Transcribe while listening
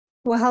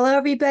Well, hello,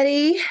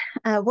 everybody.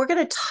 We're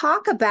going to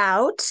talk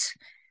about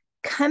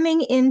coming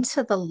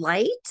into the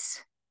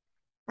light.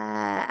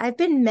 I've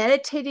been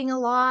meditating a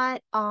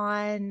lot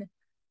on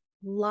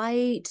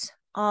light,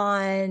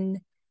 on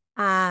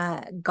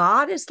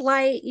God is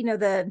light.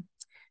 The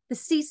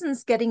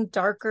season's getting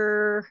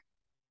darker,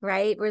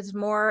 right? There's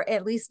more,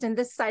 at least in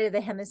this side of the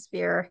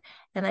hemisphere.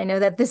 And I know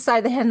that this side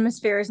of the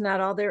hemisphere is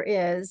not all there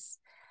is.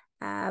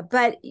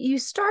 But you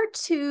start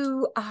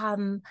to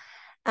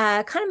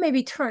kind of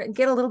maybe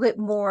get a little bit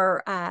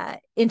more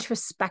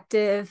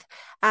introspective.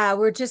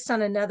 We're just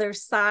on another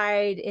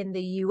side in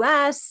the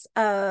US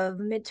of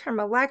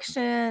midterm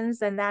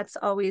elections, and that's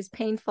always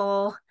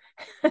painful.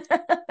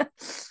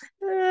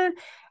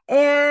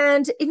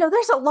 And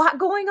there's a lot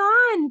going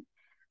on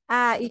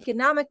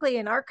economically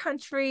in our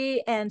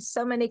country and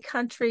so many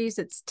countries.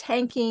 It's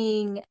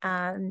tanking.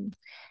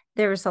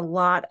 There's a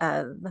lot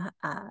of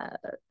uh,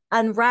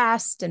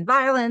 unrest and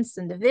violence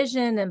and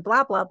division and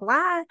blah, blah,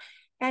 blah.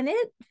 And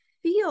it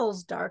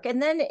feels dark. And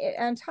then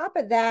on top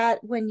of that,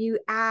 when you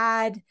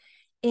add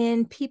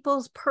in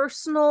people's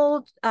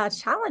personal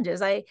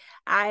challenges,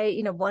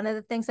 one of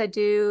the things I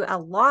do a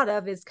lot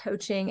of is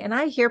coaching, and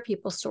I hear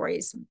people's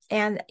stories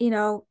and,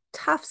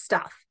 tough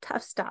stuff,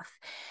 tough stuff.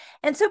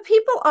 And so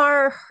people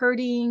are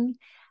hurting,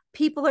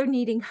 people are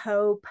needing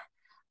hope.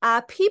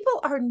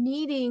 People are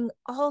needing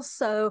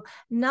also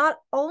not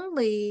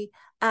only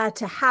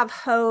to have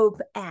hope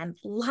and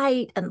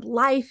light and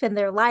life in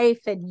their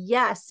life. And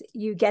yes,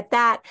 you get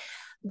that.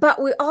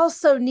 But we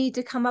also need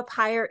to come up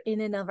higher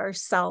in and of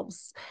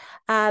ourselves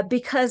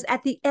because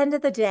at the end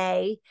of the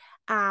day,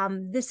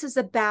 this is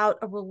about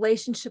a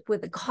relationship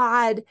with a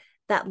God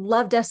that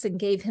loved us and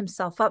gave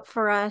himself up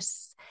for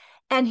us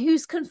and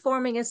who's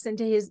conforming us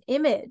into his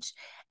image.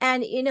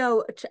 And,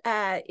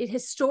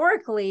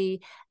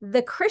 historically,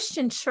 the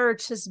Christian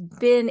church has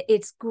been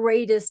its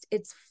greatest,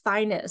 its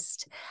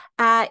finest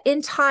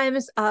in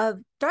times of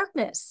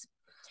darkness.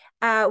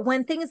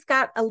 When things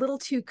got a little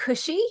too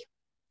cushy,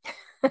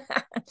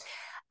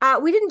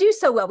 we didn't do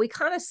so well. We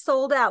kind of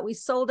sold out. We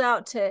sold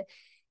out to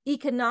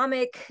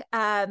economic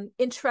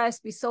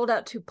interests, we sold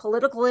out to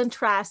political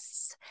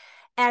interests.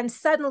 And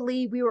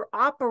suddenly we were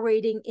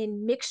operating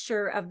in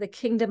mixture of the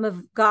kingdom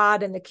of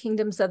God and the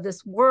kingdoms of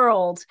this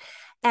world.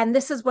 And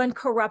this is when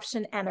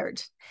corruption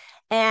entered.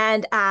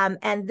 And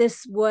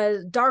this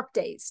was dark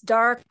days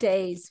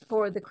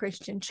for the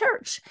Christian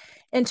church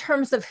in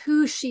terms of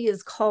who she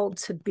is called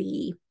to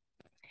be.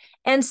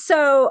 And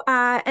so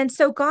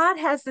God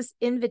has this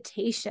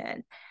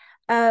invitation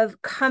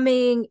of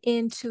coming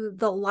into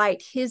the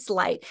light, his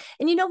light.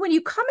 And when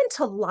you come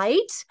into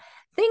light,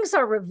 things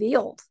are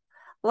revealed.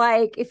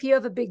 Like if you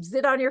have a big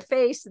zit on your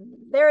face,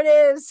 there it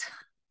is.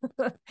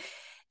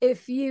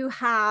 If you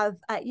have,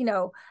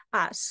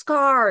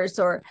 scars,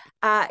 or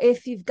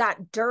if you've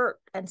got dirt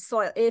and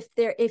soil,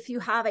 if you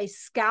have a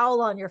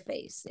scowl on your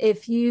face,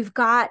 if you've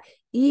got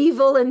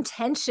evil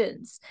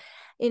intentions,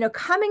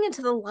 coming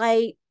into the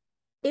light,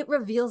 it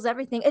reveals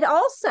everything. It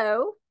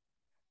also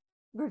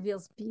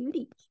reveals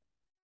beauty.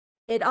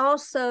 It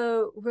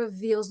also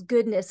reveals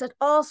goodness. It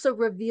also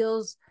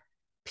reveals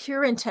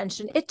pure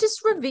intention. It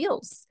just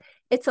reveals.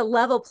 It's a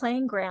level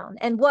playing ground.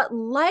 And what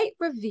light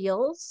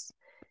reveals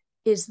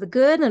is the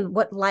good, and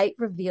what light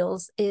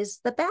reveals is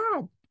the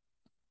bad.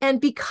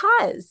 And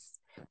because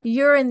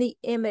you're in the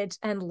image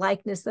and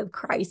likeness of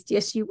Christ,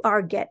 yes, you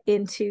are, get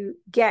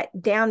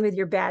down with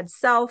your bad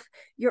self.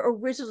 Your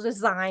original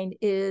design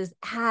is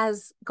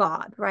as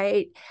God,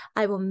 right?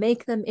 I will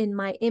make them in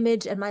my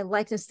image and my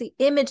likeness, the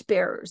image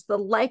bearers, the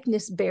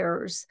likeness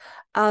bearers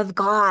of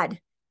God.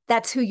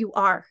 That's who you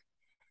are.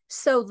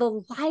 So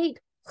the light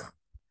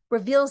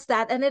reveals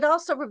that, and it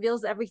also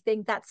reveals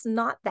everything that's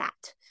not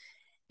that.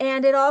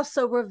 And it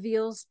also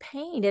reveals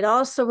pain. It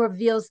also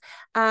reveals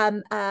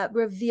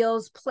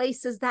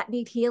places that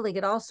need healing.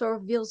 It also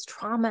reveals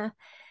trauma,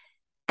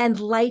 and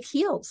light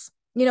heals.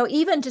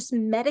 Even just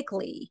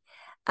medically,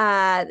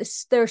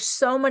 there's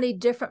so many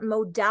different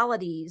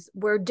modalities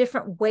where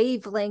different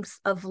wavelengths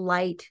of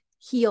light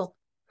heal.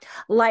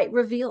 Light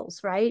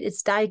reveals, right?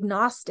 It's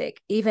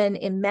diagnostic, even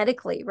in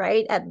medically,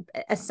 right?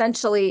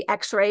 Essentially,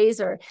 X-rays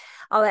or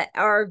all that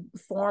are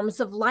forms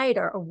of light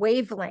or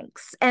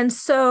wavelengths. And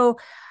so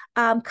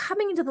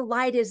coming into the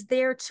light is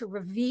there to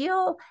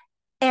reveal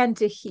and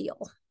to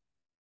heal.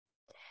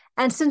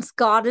 And since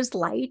God is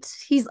light,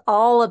 he's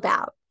all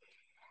about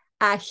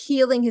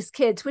healing his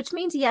kids, which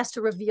means he has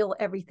to reveal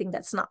everything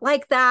that's not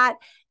like that.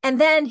 And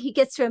then he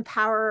gets to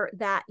empower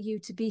you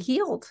to be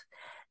healed.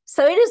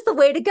 So it is the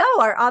way to go.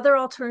 Our other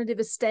alternative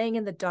is staying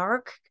in the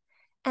dark.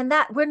 And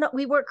that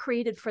we weren't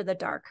created for the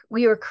dark.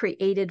 We were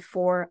created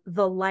for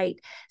the light.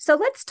 So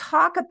let's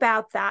talk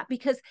about that,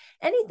 because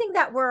anything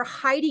that we're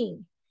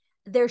hiding,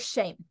 there's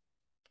shame.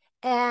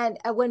 And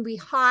when we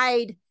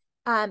hide,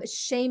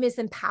 shame is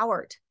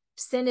empowered,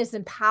 sin is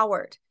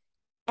empowered,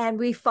 and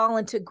we fall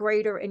into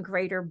greater and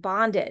greater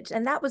bondage.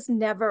 And that was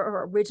never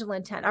our original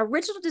intent. Our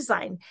original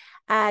design,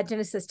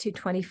 Genesis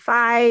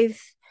 2:25.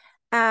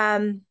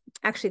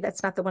 Actually,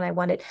 that's not the one I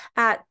wanted.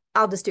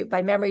 I'll just do it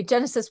by memory.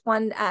 Genesis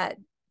 1,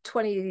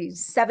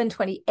 27,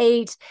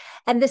 28.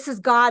 And this is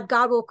God.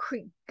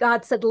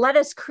 God said, let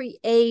us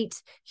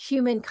create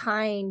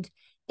humankind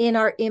in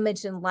our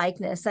image and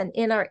likeness. And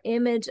in our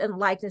image and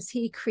likeness,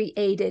 he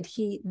created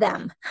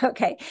them.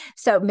 Okay.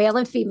 So male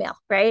and female,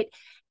 right?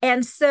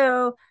 And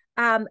so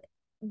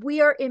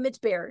we are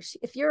image bearers.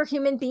 If you're a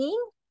human being,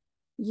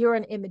 you're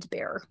an image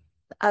bearer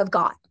of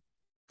God.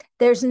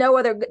 There's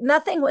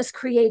nothing was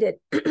created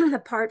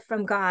apart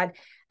from God.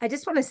 I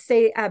just want to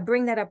say,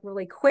 bring that up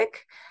really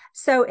quick.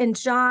 So in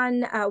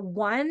John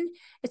 1,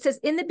 it says,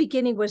 in the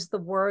beginning was the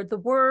Word. The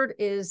Word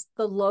is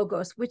the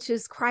Logos, which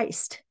is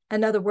Christ.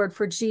 Another word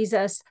for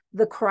Jesus,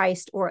 the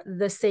Christ, or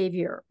the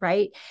Savior,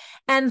 right?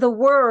 And the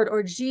Word,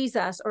 or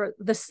Jesus, or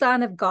the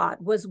Son of God,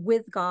 was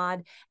with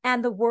God,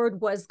 and the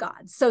Word was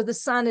God. So the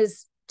Son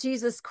is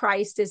Jesus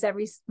Christ, is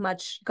every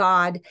much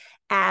God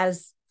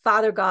as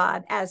Father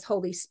God, as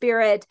Holy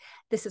Spirit.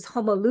 This is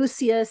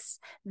homoousios.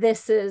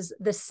 This is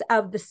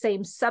of the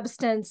same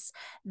substance.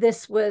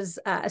 This was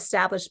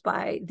established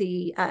by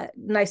the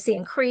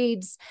Nicene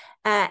creeds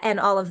and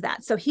all of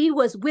that. So he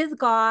was with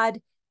God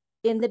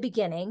in the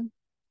beginning.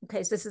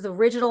 Okay, so this is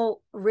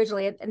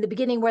originally in the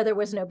beginning where there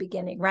was no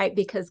beginning, right?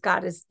 Because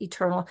God is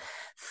eternal.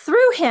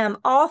 Through him,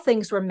 all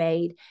things were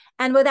made,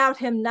 and without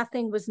him,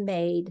 nothing was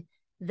made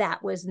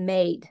that was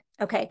made.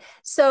 Okay,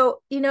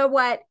 so you know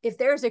what? If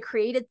there's a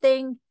created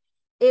thing,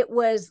 it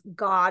was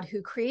God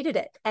who created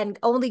it, and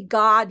only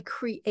God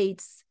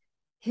creates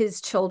his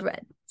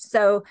children.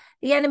 So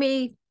the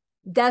enemy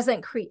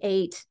doesn't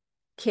create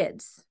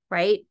kids,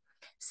 right?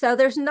 So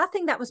there's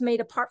nothing that was made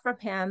apart from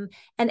him,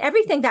 and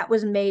everything that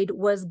was made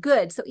was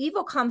good. So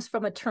evil comes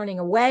from a turning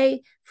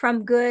away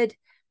from good,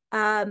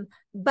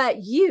 but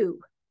you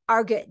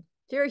are good.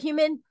 If you're a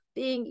human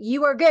being,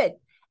 you are good.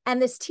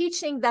 And this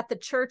teaching that the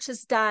church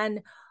has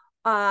done,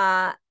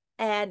 and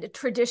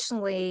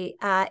traditionally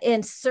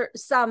in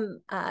some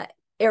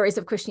areas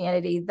of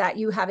Christianity, that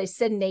you have a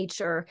sin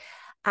nature,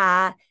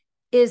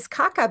 is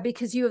caca,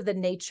 because you have the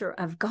nature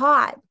of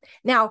God.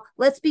 Now,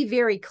 let's be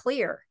very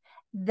clear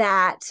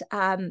that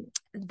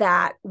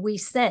that we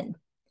sin,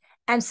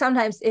 and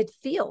sometimes it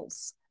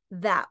feels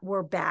that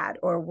we're bad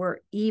or we're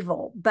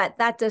evil, but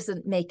that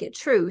doesn't make it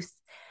truth.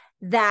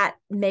 That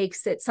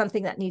makes it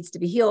something that needs to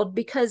be healed,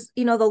 because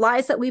the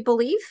lies that we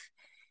believe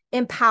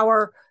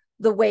empower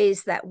the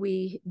ways that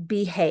we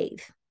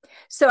behave.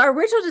 So our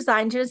original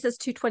design, Genesis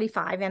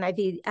 2:25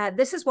 NIV,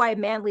 this is why a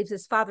man leaves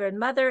his father and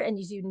mother and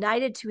is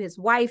united to his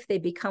wife. They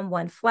become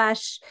one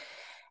flesh.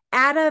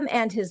 Adam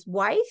and his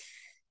wife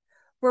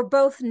were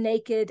both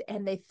naked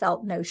and they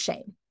felt no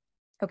shame.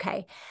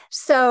 Okay.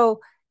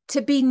 So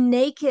to be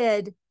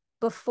naked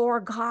before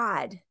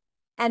God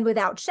and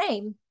without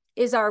shame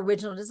is our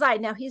original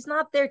design. Now, he's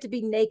not there to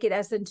be naked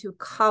as in to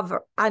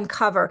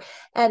uncover.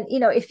 And,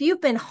 if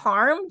you've been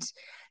harmed,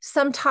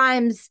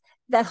 sometimes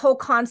that whole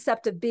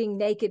concept of being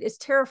naked is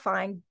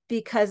terrifying,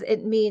 because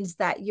it means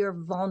that you're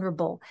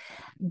vulnerable.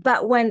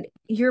 But when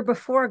you're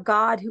before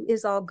God, who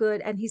is all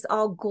good and he's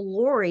all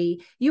glory,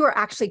 you are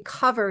actually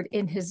covered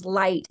in his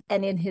light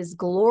and in his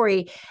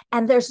glory.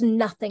 And there's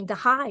nothing to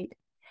hide.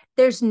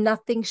 There's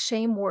nothing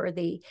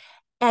shameworthy,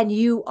 and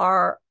you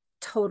are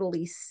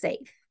totally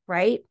safe,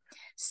 right?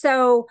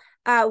 So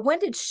when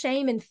did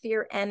shame and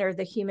fear enter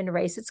the human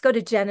race? Let's go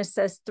to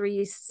Genesis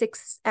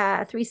 3:6.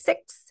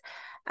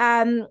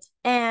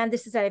 And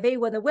this is NIV.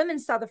 When the women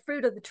saw the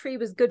fruit of the tree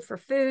was good for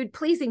food,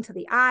 pleasing to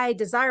the eye,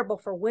 desirable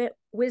for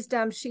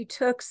wisdom, she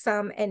took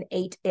some and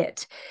ate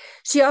it.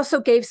 She also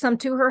gave some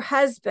to her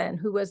husband,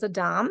 who was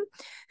Adam,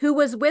 who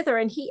was with her,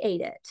 and he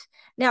ate it.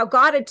 Now,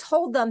 God had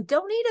told them,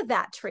 don't eat of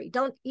that tree.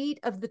 Don't eat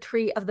of the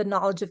tree of the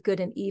knowledge of good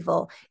and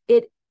evil.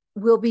 It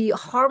will be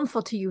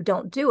harmful to you.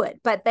 Don't do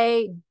it. But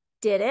they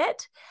did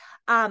it,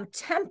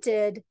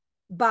 tempted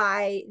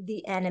by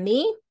the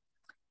enemy.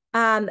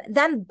 Then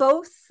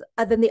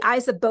the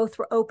eyes of both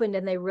were opened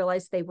and they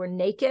realized they were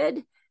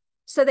naked.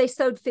 So they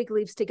sewed fig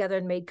leaves together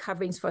and made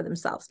coverings for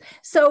themselves.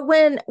 So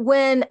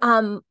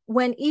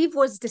when Eve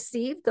was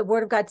deceived, the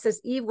word of God says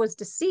Eve was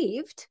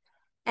deceived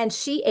and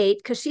she ate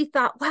because she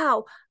thought,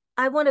 wow,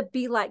 I want to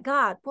be like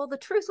God. Well, the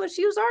truth was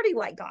she was already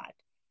like God.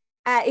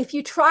 If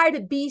you try to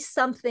be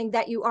something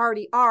that you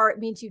already are, it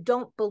means you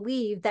don't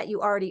believe that you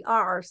already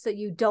are. So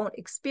you don't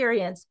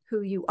experience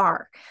who you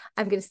are.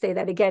 I'm going to say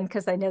that again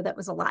because I know that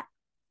was a lot.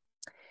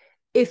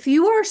 If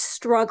you are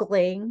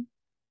struggling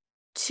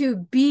to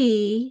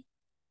be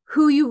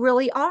who you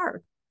really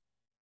are,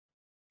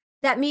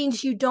 that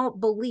means you don't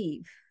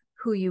believe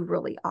who you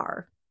really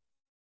are.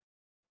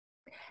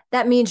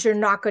 That means you're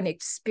not going to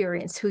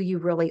experience who you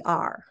really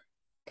are,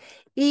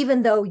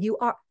 even though you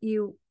are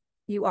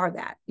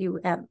that. You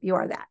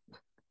are that.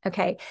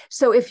 Okay.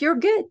 So if you're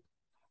good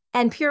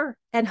and pure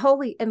and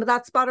holy and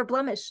without spot or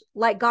blemish,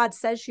 like God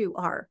says you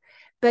are,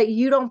 but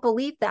you don't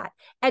believe that,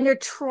 and you're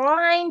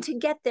trying to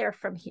get there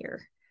from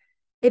here,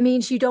 it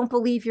means you don't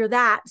believe you're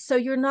that. So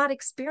you're not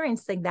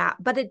experiencing that,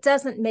 but it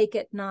doesn't make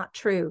it not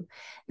true.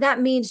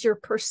 That means your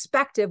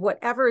perspective,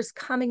 whatever is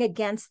coming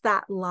against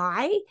that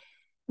lie,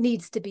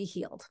 needs to be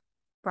healed,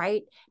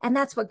 right? And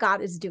that's what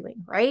God is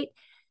doing, right?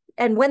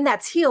 And when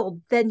that's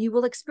healed, then you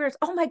will experience,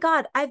 oh my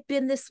God, I've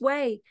been this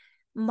way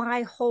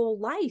my whole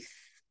life.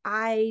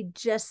 I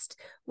just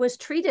was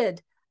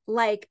treated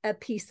like a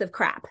piece of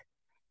crap.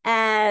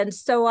 And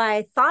so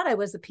I thought I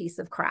was a piece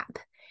of crap.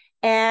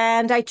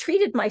 And I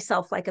treated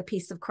myself like a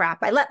piece of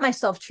crap. I let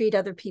myself treat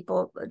other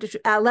people,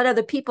 let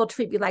other people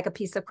treat me like a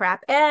piece of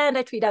crap. And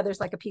I treat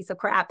others like a piece of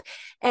crap.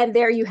 And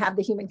there you have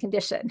the human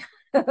condition,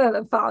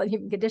 the fallen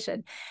human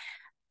condition.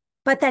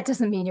 But that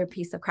doesn't mean you're a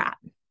piece of crap.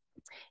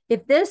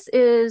 If this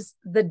is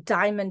the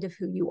diamond of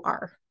who you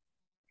are,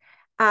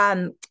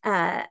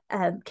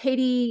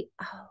 Katie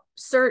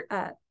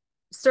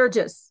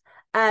Sturgis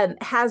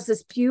has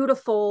this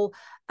beautiful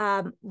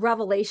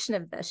revelation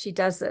of this. She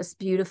does this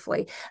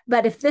beautifully.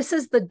 But if this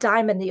is the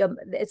diamond,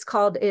 it's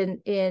called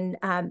in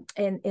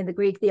the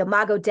Greek the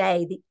imago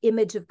Dei, the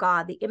image of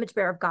God, the image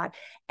bearer of God,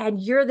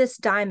 and you're this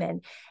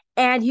diamond,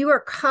 and you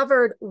are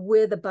covered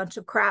with a bunch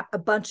of crap, a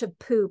bunch of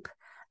poop,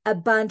 a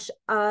bunch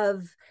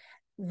of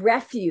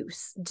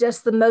refuse,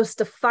 just the most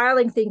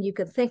defiling thing you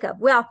could think of.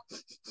 Well,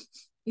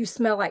 you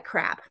smell like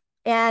crap,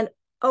 and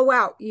oh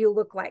wow, you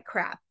look like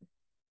crap.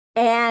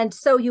 And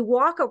so you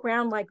walk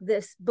around like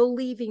this,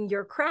 believing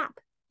you're crap.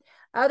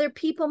 Other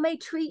people may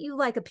treat you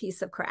like a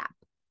piece of crap,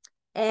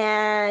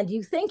 and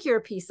you think you're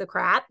a piece of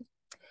crap.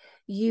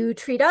 You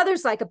treat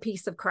others like a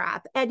piece of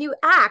crap, and you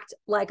act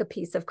like a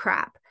piece of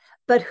crap.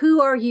 But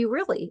who are you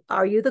really?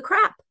 Are you the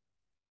crap?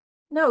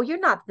 No, you're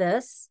not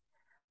this.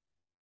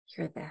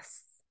 You're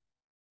this.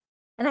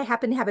 And I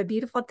happen to have a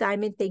beautiful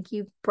diamond. Thank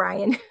you,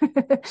 Brian.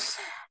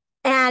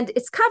 And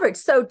it's covered.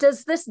 So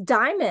does this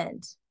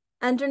diamond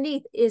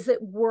underneath, is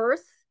it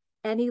worth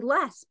any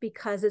less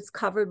because it's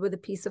covered with a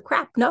piece of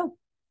crap? No,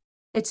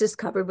 it's just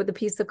covered with a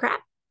piece of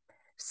crap.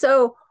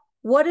 So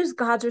what is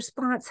God's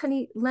response?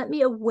 Honey, let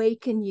me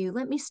awaken you.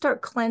 Let me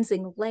start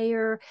cleansing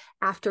layer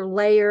after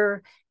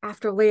layer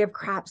after layer of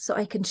crap so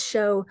I can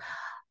show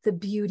the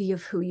beauty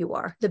of who you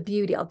are. The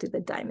beauty, I'll do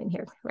the diamond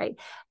here, right?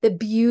 The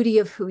beauty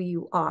of who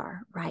you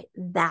are, right?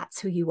 That's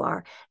who you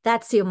are.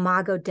 That's the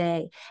imago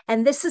Dei.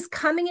 And this is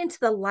coming into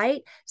the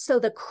light so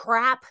the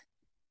crap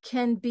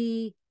can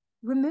be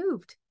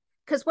removed.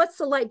 Because what's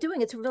the light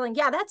doing? It's revealing,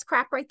 yeah, that's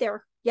crap right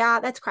there. Yeah,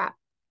 that's crap.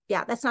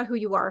 Yeah, that's not who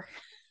you are.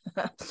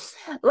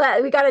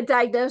 We got to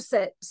diagnose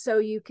it so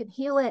you can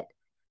heal it,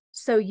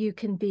 so you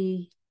can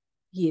be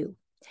you.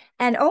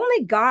 And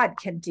only God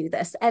can do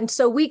this. And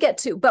so we get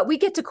to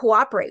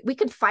cooperate. We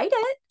can fight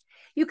it.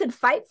 You can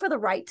fight for the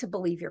right to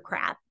believe you're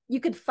crap. You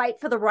can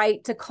fight for the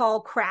right to call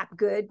crap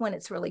good when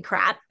it's really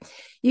crap.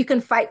 You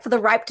can fight for the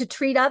right to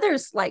treat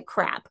others like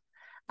crap,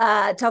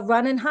 to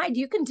run and hide.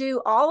 You can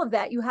do all of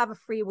that. You have a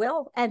free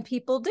will, and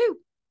people do.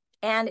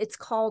 And it's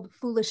called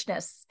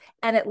foolishness,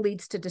 and it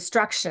leads to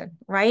destruction,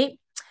 right?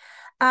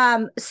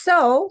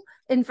 So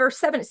in verse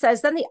 7, it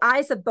says, then the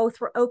eyes of both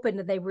were opened,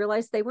 and they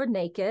realized they were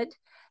naked.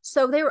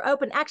 So they were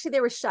open. Actually,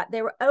 they were shut.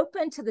 They were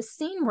open to the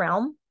seen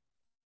realm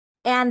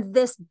and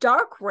this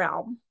dark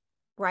realm,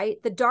 right?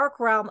 The dark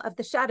realm of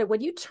the shadow. When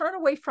you turn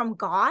away from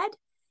God,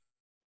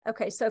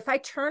 okay, so if I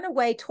turn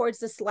away towards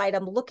this light,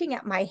 I'm looking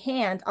at my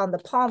hand on the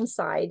palm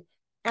side,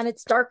 and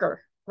it's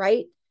darker,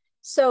 right?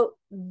 So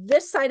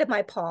this side of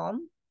my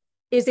palm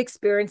is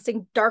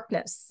experiencing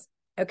darkness,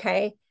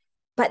 okay?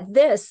 But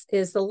this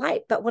is the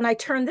light. But when I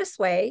turn this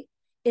way,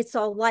 it's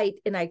all light,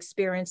 and I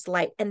experience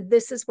light. And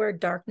this is where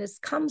darkness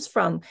comes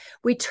from.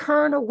 We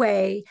turn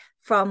away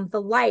from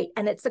the light,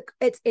 and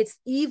it's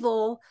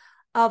evil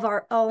of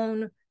our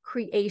own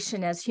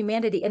creation as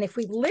humanity. And if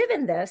we live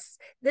in this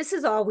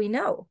is all we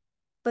know.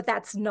 But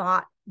that's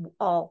not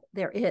all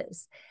there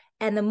is.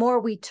 And the more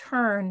we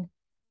turn,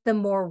 the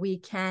more we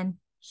can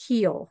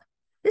heal.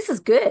 This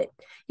is good.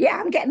 Yeah,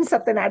 I'm getting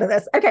something out of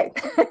this. Okay.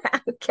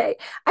 Okay.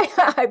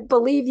 I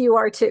believe you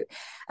are too.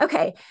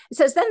 Okay. It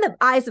says, then the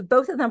eyes of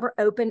both of them were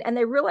open, and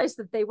they realized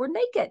that they were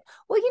naked.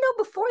 Well,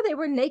 before they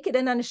were naked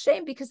and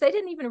unashamed because they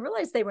didn't even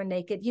realize they were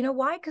naked. You know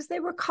why? Because they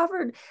were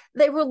covered.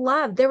 They were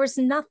loved. There was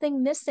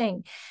nothing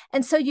missing.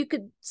 And so you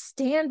could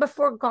stand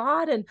before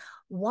God and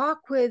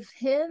walk with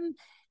him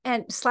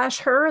and /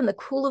 her in the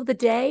cool of the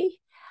day.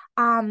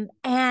 And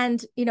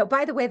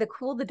by the way, the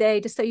cool of the day,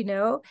 just so you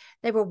know,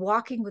 they were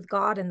walking with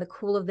God in the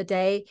cool of the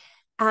day.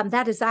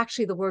 That is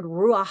actually the word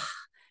ruach,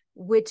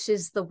 which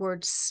is the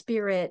word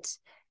spirit,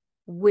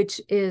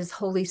 which is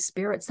Holy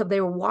Spirit. So they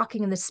were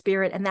walking in the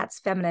spirit, and that's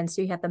feminine.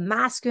 So you have the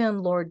masculine,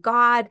 Lord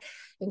God,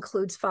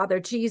 includes Father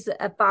Jesus,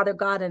 Father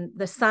God, and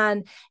the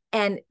Son,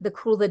 and the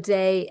cool of the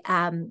day,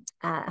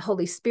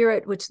 Holy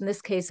Spirit, which in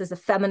this case is a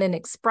feminine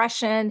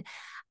expression.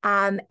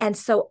 And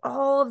so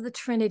all of the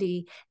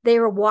Trinity, they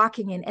were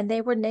walking in, and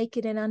they were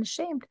naked and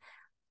unashamed.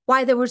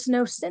 Why? There was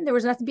no sin. There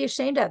was nothing to be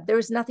ashamed of. There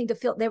was nothing to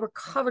feel. They were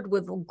covered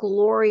with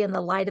glory and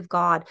the light of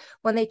God.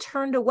 When they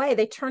turned away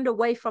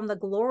from the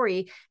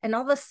glory, and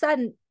all of a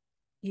sudden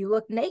you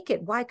look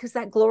naked. Why? Because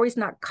that glory is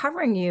not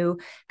covering you,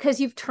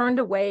 because you've turned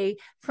away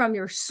from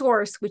your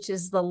source, which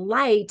is the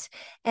light,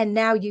 and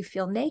now you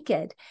feel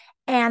naked.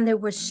 And there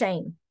was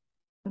shame.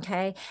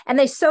 Okay. And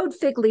they sewed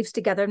fig leaves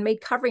together and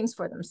made coverings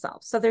for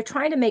themselves. So they're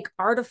trying to make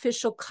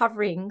artificial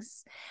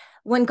coverings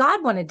when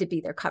God wanted to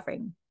be their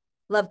covering.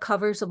 Love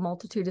covers a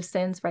multitude of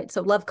sins, right?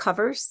 So love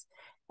covers.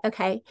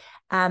 Okay.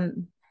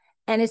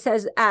 And it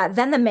says,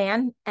 then the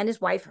man and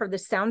his wife heard the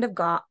sound of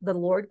God, the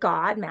Lord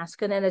God,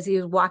 masculine, as he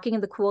was walking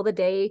in the cool of the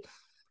day,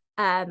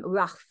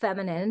 Ruach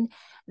feminine.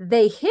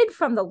 They hid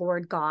from the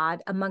Lord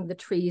God among the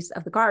trees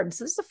of the garden.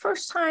 So this is the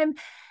first time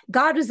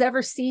God was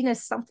ever seen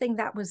as something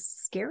that was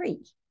scary,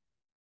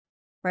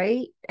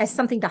 right? As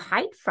something to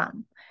hide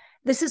from.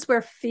 This is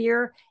where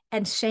fear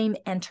and shame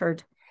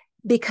entered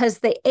because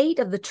they ate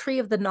of the tree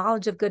of the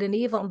knowledge of good and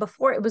evil. And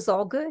before it was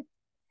all good.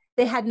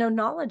 They had no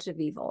knowledge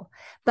of evil,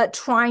 but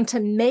trying to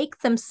make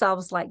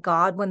themselves like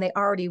God when they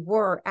already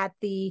were at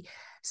the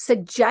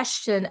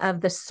suggestion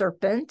of the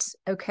serpent.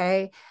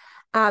 Okay.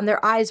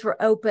 Their eyes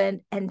were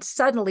opened and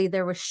suddenly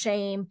there was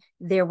shame.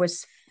 There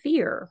was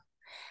fear.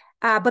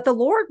 But the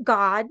Lord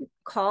God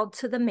called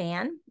to the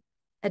man,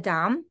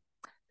 Adam,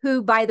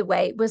 who, by the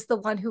way, was the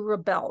one who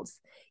rebelled.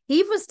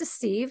 Eve was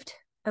deceived.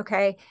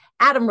 Okay.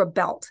 Adam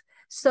rebelled.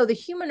 So the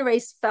human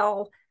race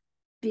fell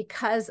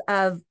because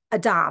of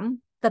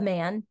Adam, the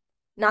man,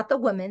 not the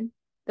woman.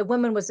 The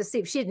woman was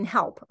deceived. She didn't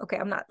help. Okay.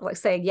 I'm not like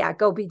saying, yeah,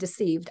 go be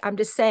deceived. I'm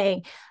just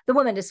saying the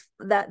woman is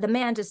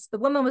the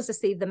woman was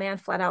deceived. The man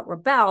flat out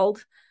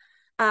rebelled.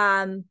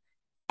 And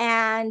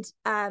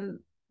the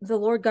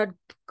Lord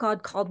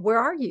God called, where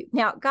are you?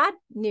 Now, God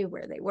knew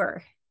where they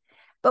were.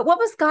 But what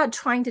was God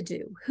trying to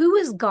do? Who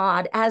is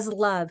God as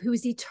love,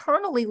 who's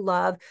eternally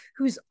love,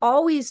 who's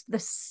always the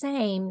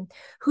same,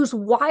 who's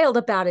wild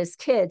about his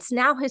kids?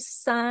 Now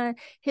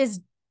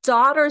his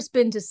daughter's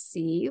been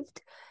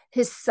deceived.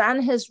 His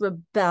son has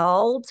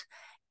rebelled.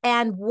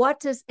 And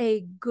what does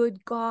a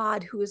good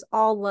God who is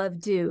all love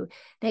do?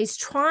 Now he's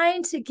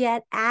trying to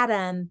get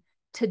Adam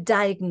to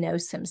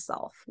diagnose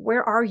himself.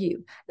 Where are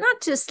you?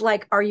 Not just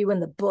like, are you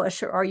in the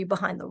bush or are you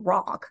behind the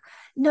rock?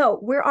 No,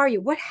 where are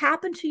you? What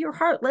happened to your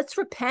heart? Let's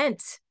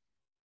repent.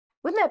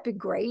 Wouldn't that be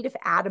great if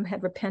Adam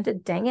had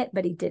repented? Dang it,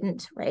 but he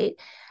didn't, right?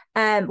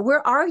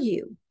 Where are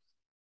you?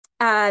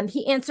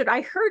 He answered,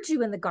 I heard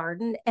you in the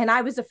garden and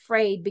I was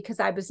afraid because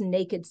I was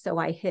naked, so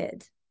I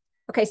hid.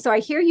 Okay, so I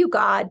hear you,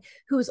 God,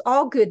 who's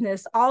all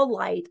goodness, all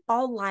light,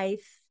 all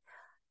life,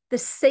 the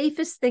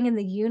safest thing in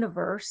the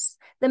universe,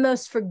 the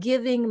most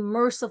forgiving,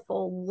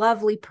 merciful,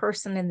 lovely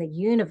person in the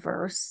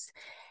universe.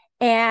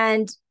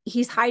 And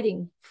he's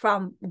hiding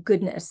from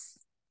goodness,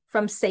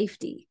 from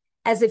safety,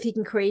 as if he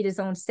can create his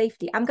own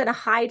safety. I'm going to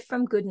hide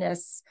from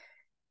goodness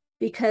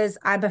because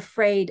I'm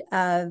afraid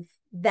of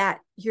that.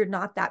 You're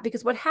not that.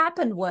 Because what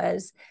happened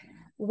was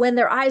when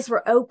their eyes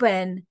were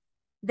open,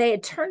 they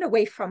had turned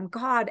away from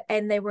God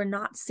and they were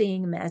not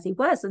seeing him as he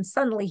was. And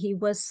suddenly he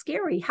was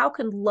scary. How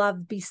can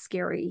love be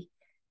scary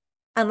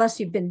unless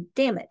you've been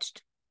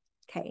damaged?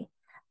 Okay.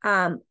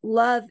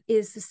 Love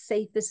is the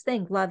safest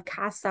thing. Love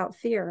casts out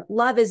fear.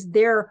 Love is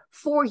there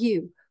for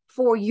you,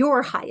 for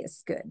your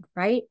highest good,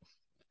 right?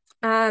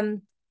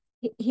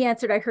 He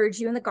answered, I heard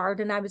you in the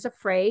garden. I was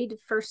afraid.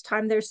 First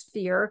time there's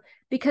fear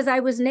because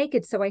I was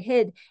naked, so I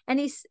hid.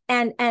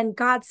 And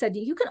God said,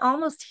 you can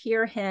almost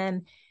hear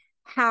him,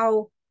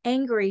 how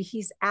angry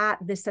he's at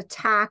this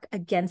attack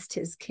against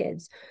his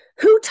kids.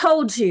 Who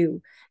told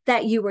you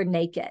that you were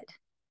naked?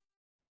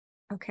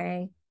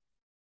 Okay.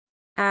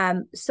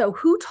 So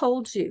who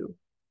told you?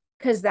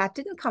 Because that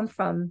didn't come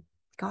from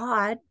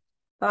God,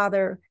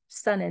 Father,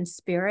 Son, and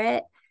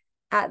Spirit.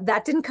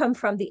 That didn't come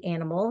from the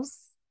animals.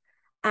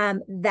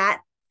 That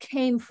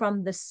came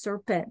from the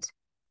serpent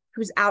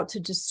who's out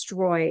to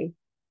destroy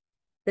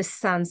the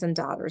sons and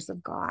daughters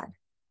of God.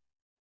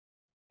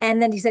 And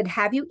then he said,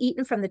 have you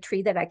eaten from the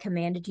tree that I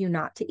commanded you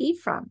not to eat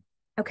from?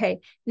 Okay.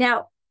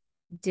 Now,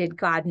 did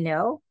God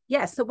know?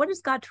 Yes. So what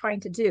is God trying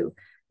to do?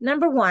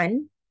 Number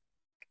one,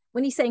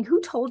 when he's saying,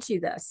 who told you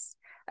this?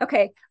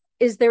 Okay.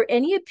 Is there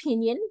any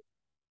opinion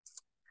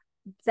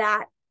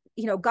that,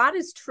 God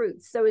is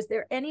truth. So is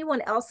there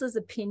anyone else's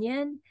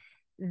opinion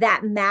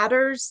that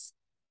matters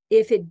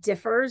if it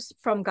differs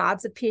from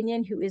God's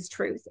opinion, who is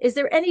truth? Is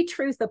there any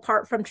truth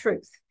apart from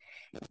truth?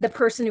 The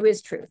person who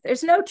is truth.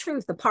 There's no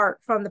truth apart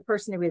from the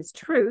person who is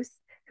truth,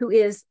 who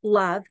is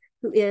love,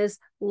 who is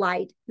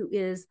light, who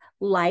is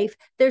life.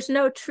 There's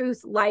no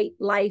truth, light,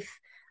 life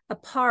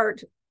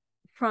apart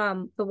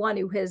from the one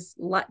who has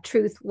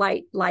truth,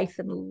 light, life,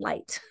 and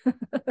light.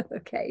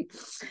 Okay.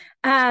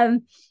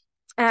 And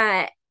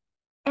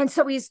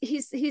so he's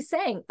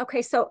saying,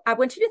 okay, so I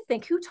want you to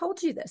think, who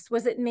told you this?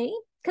 Was it me?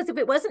 Because if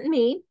it wasn't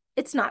me,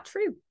 it's not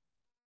true.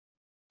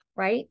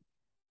 Right?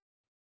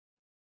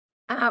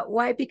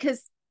 Why?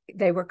 Because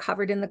they were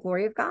covered in the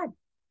glory of God.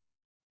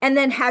 And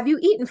then, have you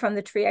eaten from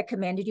the tree I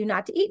commanded you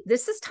not to eat?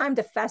 This is time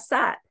to fess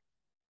up.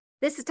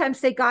 This is time to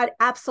say, God,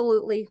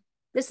 absolutely.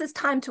 This is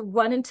time to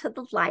run into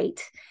the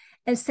light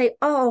and say,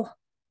 oh,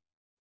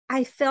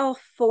 I fell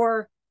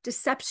for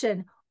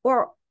deception,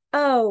 or,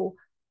 oh,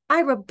 I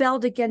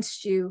rebelled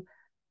against you.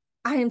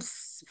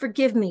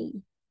 Forgive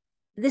me.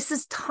 This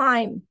is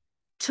time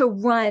to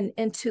run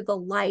into the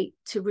light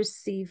to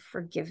receive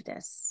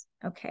forgiveness.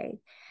 Okay.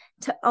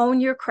 To own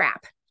your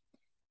crap.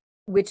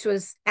 which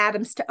was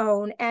Adam's to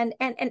own and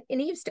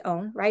Eve's to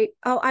own, right?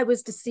 Oh, I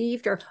was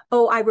deceived, or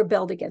oh, I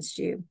rebelled against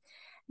you.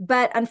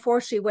 But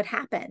unfortunately, what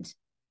happened?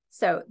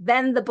 So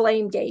then the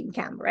blame game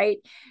came, right?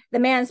 The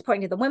man's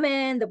pointing to the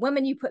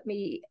woman, you put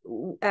me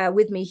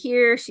with me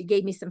here. She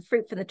gave me some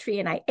fruit from the tree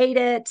and I ate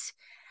it.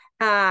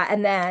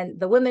 And then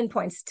the woman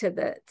points to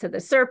the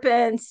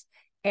serpent,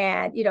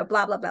 and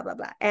blah blah blah blah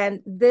blah.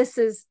 And this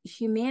is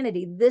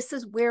humanity. This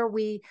is where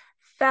we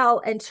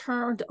fell and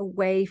turned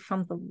away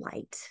from the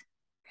light.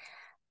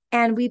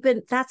 And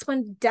that's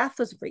when death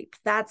was reaped.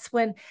 That's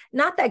when,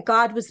 not that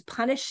God was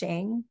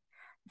punishing,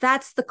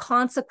 that's the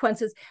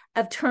consequences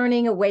of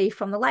turning away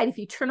from the light. If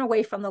you turn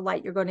away from the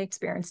light, you're going to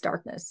experience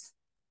darkness.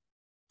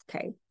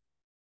 Okay.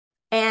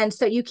 And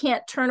so you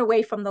can't turn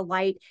away from the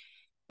light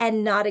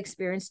and not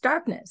experience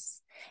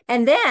darkness.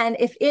 And then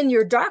if in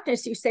your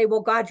darkness you say,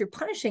 well, God, you're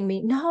punishing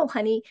me. No,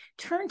 honey,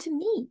 turn to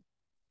me.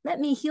 Let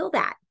me heal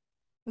that.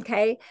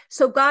 Okay.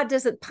 So God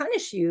doesn't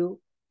punish you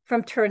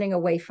from turning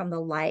away from the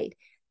light,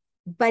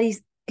 but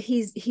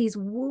he's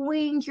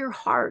wooing your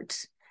heart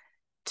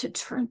to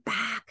turn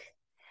back.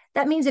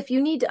 That means if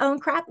you need to own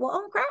crap, well,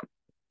 own crap.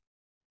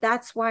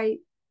 That's why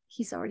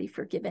he's already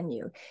forgiven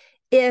you.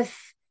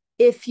 If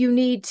you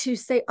need to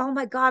say, oh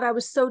my God, I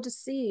was so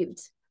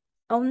deceived,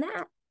 own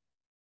that.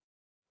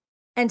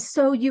 And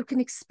so you can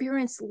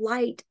experience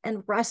light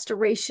and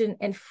restoration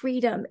and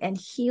freedom and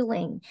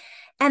healing.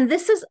 And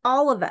this is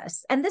all of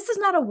us. And this is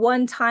not a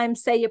one-time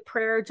say a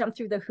prayer, jump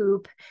through the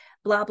hoop,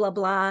 blah, blah,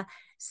 blah,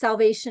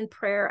 salvation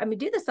prayer. I mean,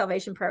 do the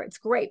salvation prayer. It's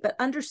great, but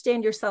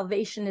understand your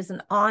salvation is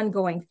an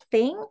ongoing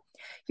thing.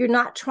 You're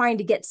not trying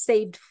to get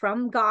saved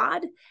from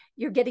God.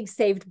 You're getting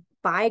saved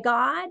by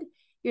God.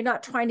 You're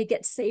not trying to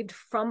get saved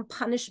from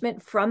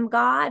punishment from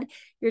God.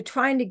 You're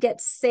trying to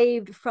get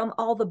saved from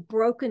all the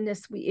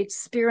brokenness we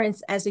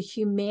experience as a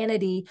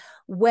humanity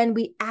when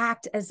we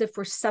act as if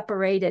we're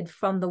separated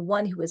from the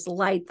one who is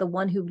light, the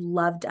one who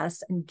loved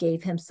us and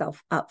gave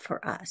himself up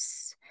for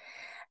us.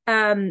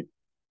 Let's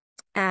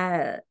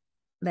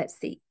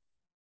see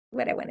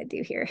what I want to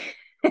do here.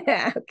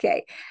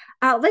 Okay.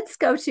 Let's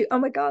go to, oh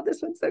my God,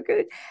 this one's so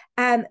good.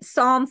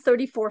 Psalm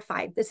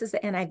 34:5. This is the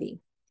NIV.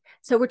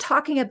 So we're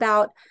talking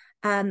about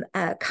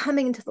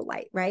coming into the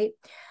light, right?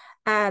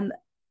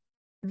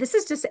 This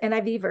is just an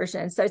NIV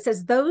version. So it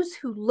says, those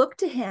who look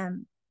to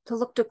him, to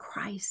look to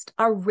Christ,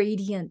 are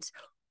radiant.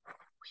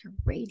 You're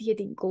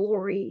radiating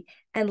glory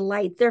and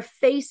light. Their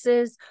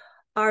faces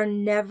are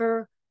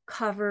never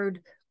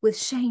covered with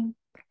shame.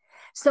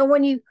 So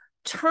when you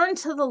turn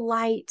to the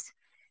light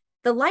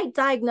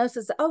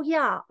diagnoses, oh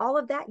yeah, all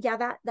of that,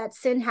 yeah, that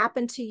sin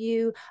happened to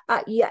you,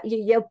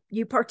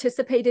 you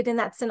participated in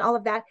that sin, all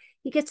of that.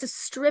 He gets to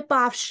strip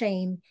off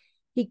shame.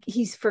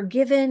 He's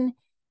forgiven,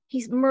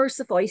 he's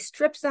merciful, he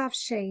strips off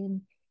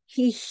shame,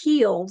 he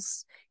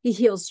heals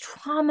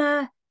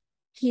trauma,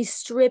 he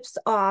strips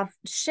off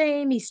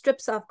shame, he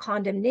strips off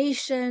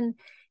condemnation,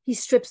 he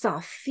strips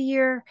off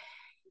fear,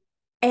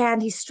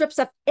 and he strips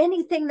off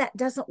anything that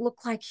doesn't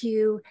look like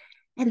you.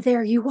 And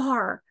there you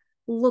are,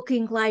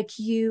 looking like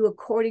you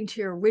according to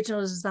your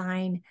original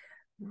design,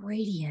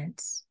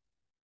 radiant.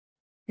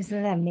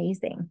 Isn't that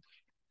amazing?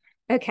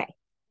 Okay.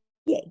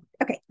 Yay.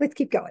 Okay, let's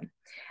keep going.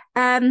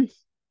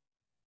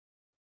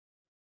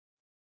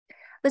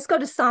 Let's go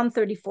to Psalm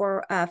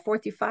 34,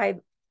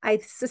 4-5. I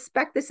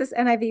suspect this is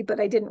NIV,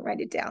 but I didn't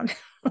write it down.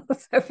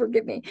 So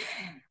forgive me.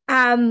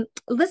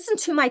 Listen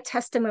to my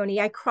testimony.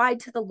 I cried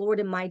to the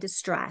Lord in my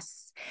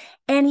distress,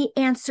 and he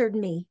answered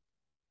me.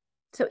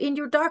 So in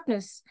your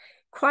darkness,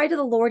 cry to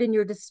the Lord in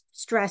your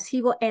distress.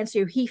 He will answer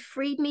you. He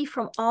freed me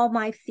from all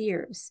my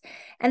fears.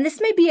 And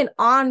this may be an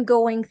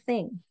ongoing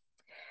thing.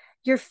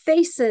 Your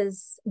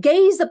faces,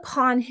 gaze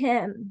upon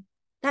him.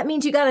 That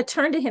means you got to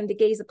turn to him to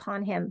gaze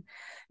upon him.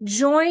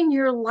 Join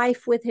your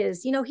life with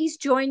his. He's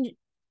joined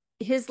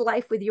his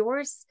life with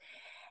yours.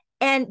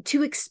 And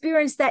to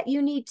experience that,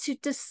 you need to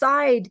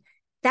decide,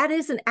 that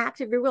is an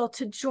act of your will,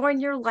 to join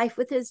your life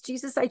with his.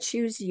 Jesus, I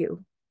choose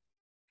you.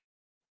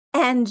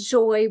 And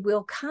joy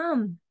will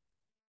come.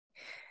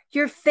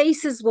 Your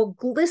faces will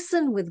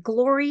glisten with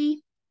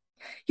glory.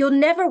 You'll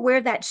never wear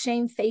that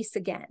shame face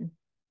again.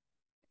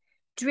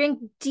 Drink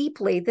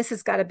deeply. This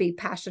has got to be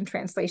Passion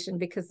Translation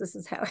because this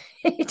is how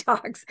he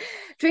talks.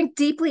 Drink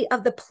deeply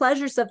of the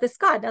pleasures of this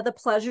God. Now, the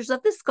pleasures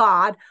of this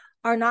God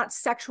are not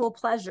sexual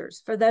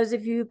pleasures. For those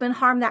of you who've been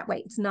harmed that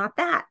way, it's not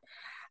that.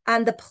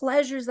 And the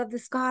pleasures of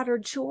this God are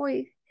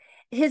joy.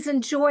 His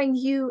enjoying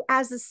you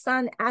as his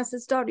son, as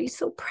his daughter. He's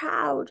so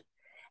proud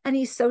and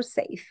he's so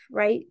safe,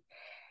 right?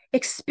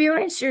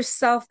 Experience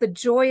yourself the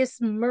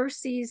joyous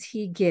mercies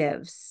he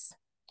gives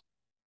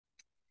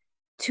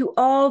to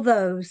all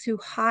those who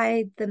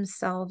hide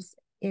themselves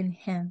in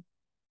him.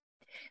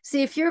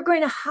 See, if you're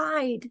going to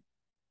hide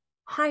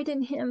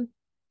in him.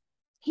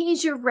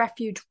 He's your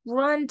refuge.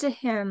 Run to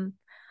him.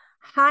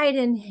 Hide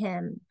in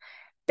him.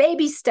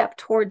 Baby step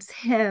towards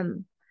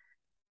him.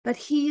 But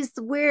he's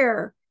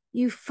where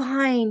you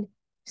find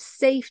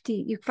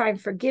safety, you find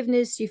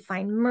forgiveness, you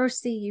find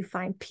mercy, you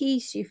find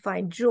peace, you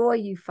find joy,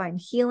 you find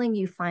healing,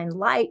 you find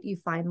light, you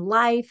find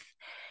life.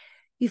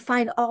 You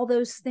find all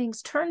those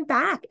things. Turn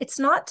back. It's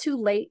not too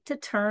late to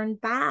turn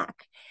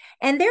back.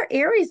 And there are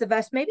areas of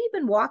us, maybe you've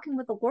been walking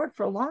with the Lord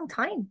for a long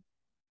time,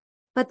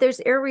 but there's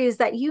areas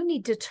that you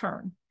need to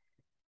turn,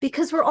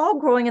 because we're all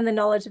growing in the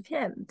knowledge of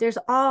him.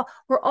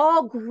 We're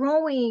all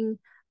growing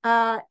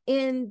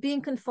in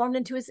being conformed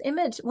into his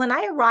image. When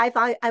I arrive,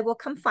 I will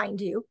come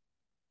find you,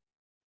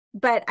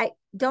 but I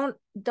don't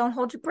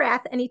hold your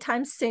breath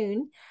anytime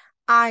soon.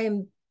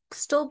 I'm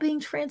still being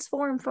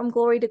transformed from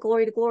glory to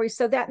glory to glory.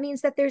 So that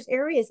means that there's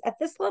areas at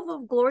this level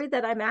of glory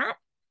that I'm at,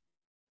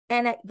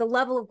 and at the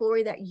level of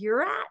glory that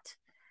you're at,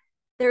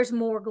 there's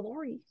more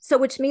glory. So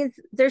which means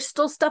there's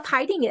still stuff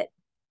hiding it.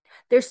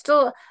 There's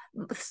still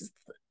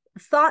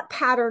thought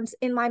patterns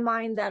in my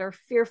mind that are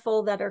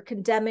fearful, that are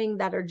condemning,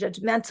 that are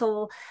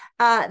judgmental,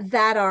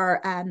 that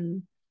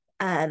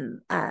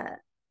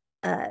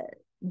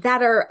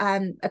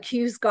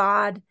accuse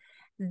God,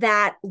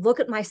 that look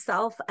at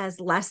myself as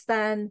less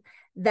than,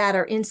 that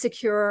are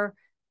insecure.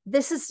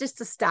 This is just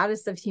the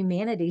status of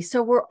humanity.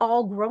 So we're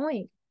all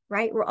growing,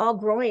 right? We're all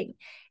growing.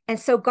 And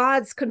so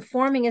God's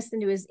conforming us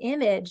into his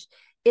image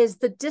is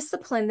the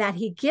discipline that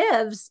he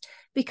gives,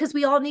 because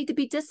we all need to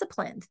be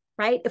disciplined,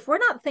 right? If we're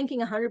not thinking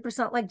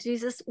 100% like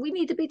Jesus, we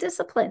need to be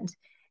disciplined.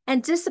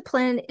 And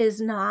discipline is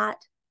not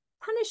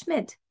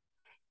punishment.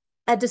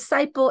 A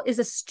disciple is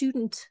a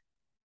student.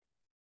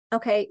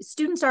 Okay,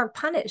 students aren't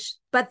punished,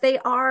 but there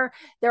are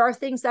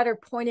things that are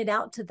pointed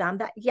out to them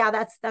that, yeah,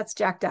 that's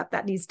jacked up.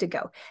 That needs to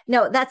go.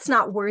 No, that's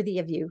not worthy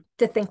of you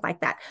to think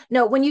like that.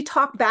 No, when you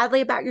talk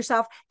badly about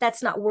yourself,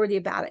 that's not worthy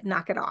about it.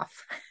 Knock it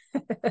off.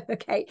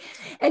 Okay.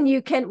 And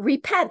you can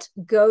repent,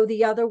 go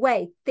the other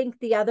way, think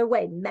the other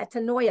way,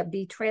 metanoia,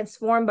 be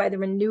transformed by the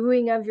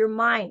renewing of your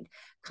mind,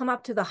 come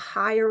up to the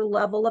higher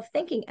level of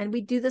thinking. And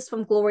we do this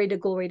from glory to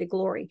glory to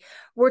glory.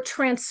 We're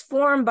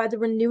transformed by the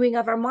renewing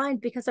of our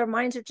mind because our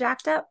minds are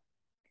jacked up.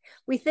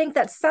 We think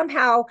that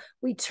somehow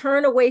we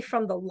turn away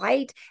from the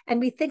light, and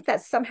we think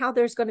that somehow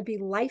there's going to be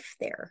life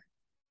there,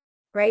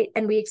 right?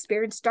 And we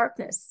experience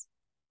darkness,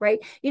 right?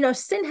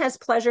 Sin has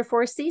pleasure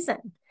for a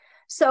season.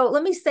 So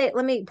let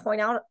me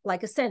point out,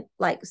 like a sin,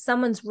 like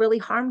someone's really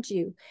harmed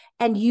you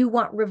and you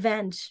want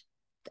revenge.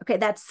 Okay,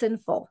 that's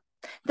sinful.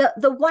 The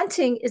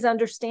wanting is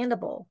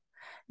understandable.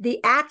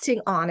 The acting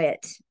on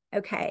it,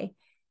 okay,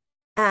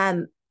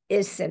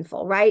 is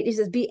sinful, right? He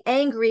says, be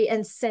angry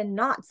and sin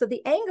not. So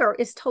the anger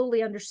is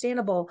totally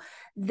understandable.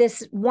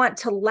 This want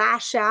to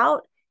lash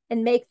out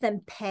and make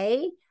them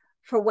pay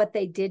for what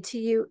they did to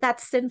you,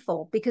 that's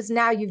sinful, because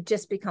now you've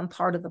just become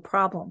part of the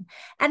problem.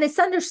 And it's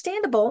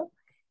understandable,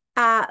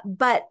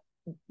 but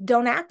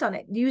don't act on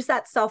it. Use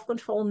that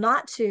self-control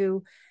not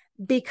to,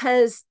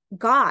 because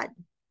God,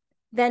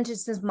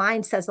 vengeance is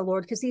mine, says the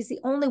Lord, because he's the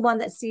only one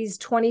that sees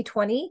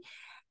 2020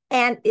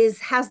 and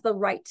has the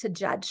right to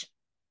judge.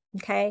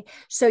 Okay.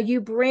 So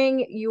you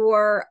bring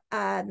your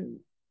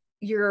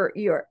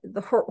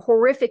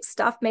horrific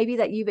stuff, maybe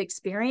that you've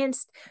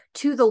experienced,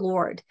 to the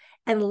Lord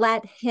and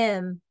let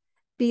him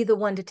be the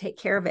one to take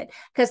care of it.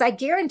 Because I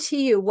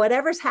guarantee you,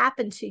 whatever's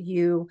happened to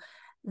you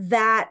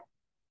that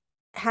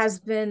has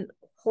been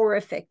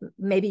horrific,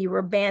 maybe you were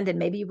abandoned,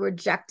 maybe you were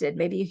rejected,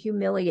 maybe you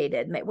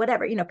humiliated,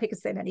 whatever, pick a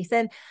sin, any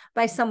sin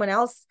by someone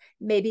else,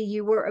 maybe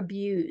you were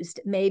abused,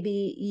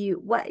 maybe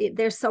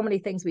there's so many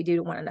things we do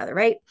to one another,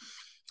 right?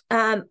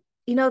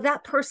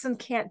 That person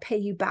can't pay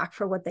you back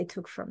for what they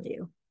took from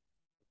you.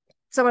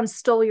 Someone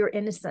stole your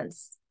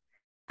innocence.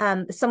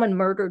 Someone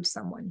murdered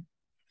someone.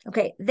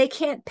 Okay. They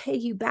can't pay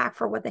you back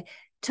for what they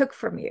took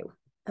from you.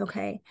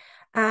 Okay.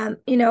 And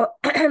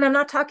I'm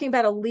not talking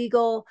about a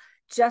legal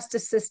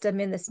justice system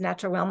in this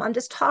natural realm. I'm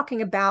just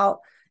talking about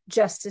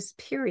justice,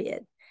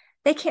 period.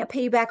 They can't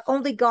pay you back.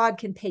 Only God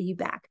can pay you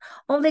back.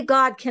 Only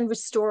God can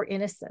restore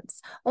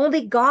innocence.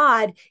 Only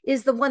God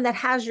is the one that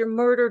has your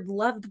murdered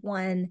loved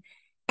one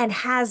and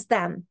has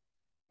them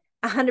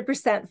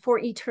 100% for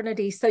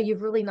eternity. So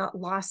you've really not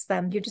lost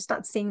them. You're just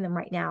not seeing them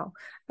right now.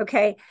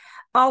 Okay.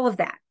 All of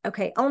that.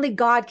 Okay. Only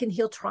God can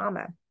heal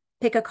trauma.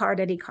 Pick a card,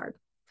 any card.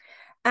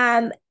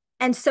 And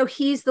so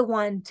he's the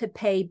one to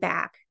pay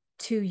back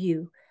to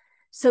you.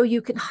 So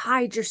you can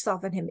hide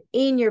yourself in him,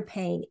 in your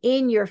pain,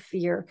 in your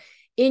fear,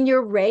 in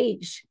your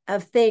rage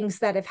of things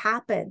that have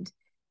happened.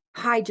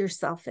 Hide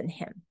yourself in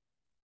him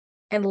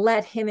and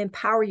let him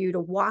empower you to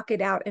walk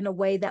it out in a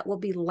way that will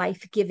be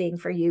life-giving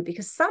for you.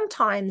 Because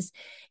sometimes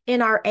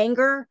in our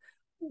anger,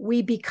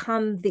 we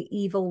become the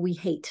evil we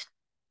hate.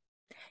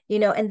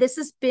 And this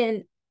has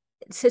been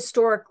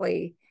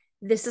historically,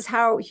 this is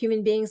how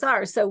human beings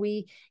are. So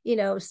we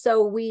in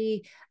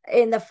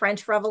the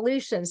French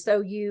Revolution,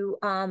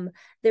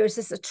 there was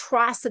this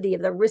atrocity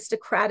of the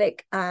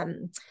aristocratic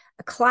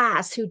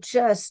class who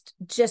just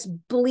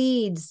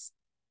bleeds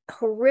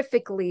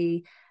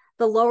horrifically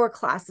the lower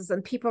classes,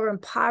 and people are in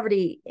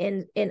poverty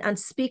in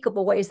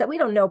unspeakable ways that we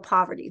don't know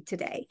poverty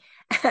today.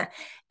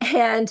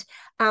 And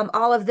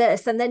all of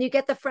this. And then you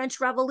get the French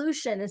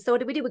Revolution. And so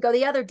what do? We go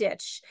the other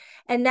ditch.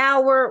 And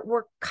now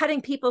we're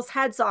cutting people's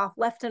heads off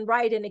left and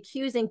right and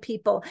accusing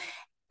people.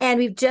 And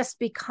we've just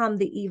become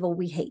the evil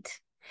we hate.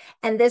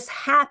 And this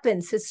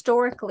happens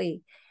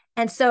historically.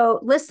 And so,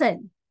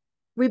 listen,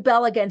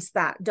 rebel against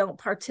that. Don't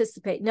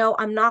participate. No,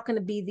 I'm not going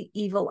to be the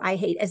evil I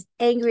hate. As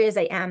angry as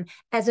I am,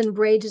 as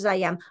enraged as I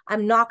am,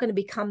 I'm not going to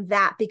become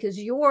that, because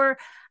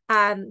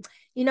um,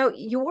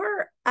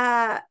 your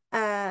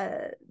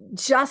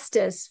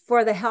justice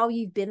for the hell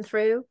you've been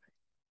through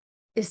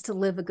is to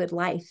live a good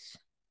life.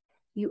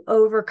 You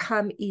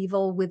overcome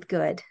evil with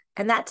good.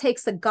 And that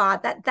takes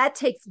that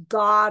takes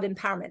God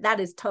empowerment. That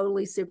is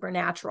totally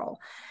supernatural.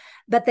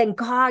 But then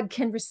God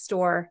can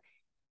restore,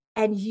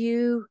 and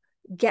you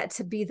get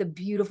to be the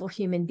beautiful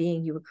human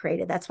being you were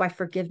created. That's why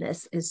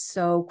forgiveness is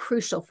so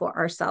crucial for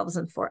ourselves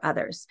and for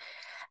others.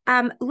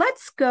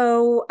 Let's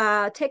go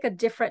take a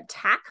different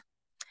tack.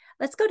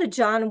 Let's go to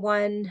John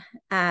 1,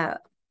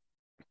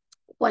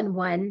 1,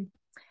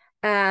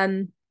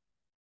 1.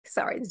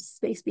 Sorry, this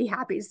makes me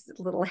happy. It's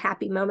a little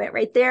happy moment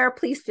right there.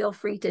 Please feel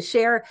free to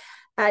share.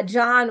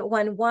 John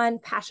 1, 1,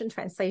 Passion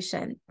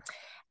Translation.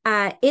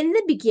 In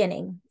the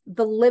beginning,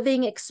 the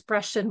living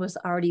expression was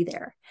already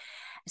there.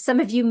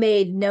 Some of you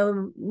may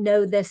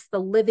know this, the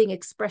living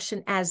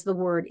expression as the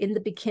word. In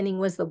the beginning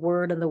was the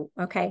word, and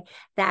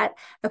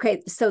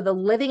so the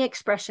living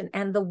expression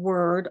and the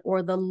word,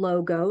 or the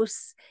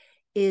logos,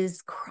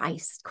 is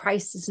Christ.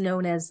 Christ is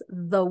known as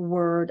the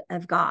Word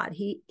of God.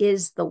 He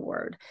is the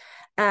Word.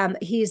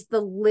 He's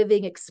the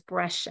living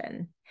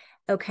expression.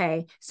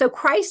 Okay, so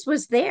Christ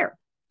was there,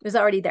 was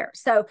already there.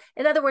 So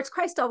in other words,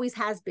 Christ always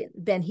has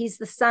been. He's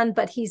the Son,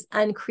 but he's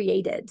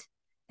uncreated.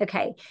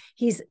 Okay,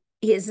 he's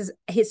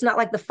not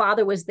like the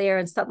Father was there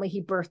and suddenly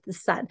he birthed the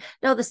Son.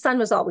 No, the Son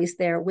was always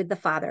there with the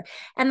Father.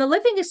 And the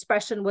living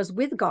expression was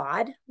with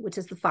God, which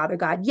is the Father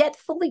God, yet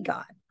fully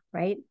God,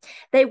 right?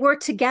 They were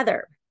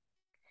together,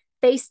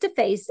 face to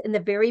face in the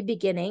very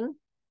beginning.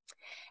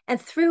 And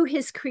through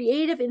his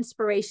creative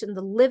inspiration,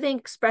 the living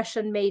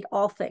expression made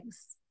all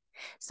things.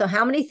 So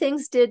how many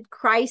things did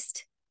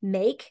Christ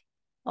make?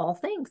 All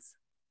things.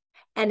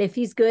 And if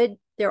he's good,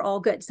 they're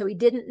all good. So he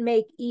didn't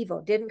make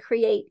evil, didn't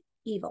create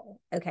evil.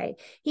 Okay.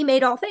 He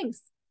made all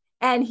things,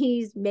 and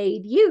he's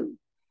made you.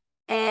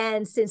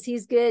 And since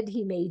he's good,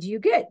 he made you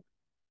good.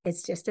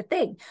 It's just a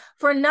thing.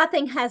 For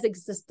nothing has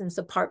existence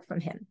apart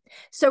from him.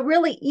 So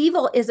really,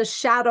 evil is a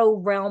shadow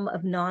realm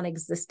of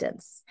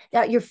non-existence.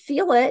 Now you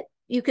feel it.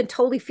 You can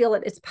totally feel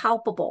it. It's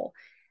palpable.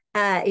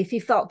 If you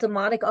felt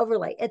demonic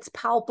overlay, it's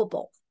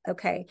palpable.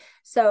 Okay.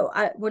 So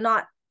we're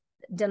not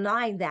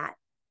denying that,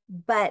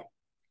 but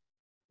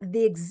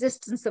the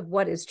existence of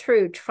what is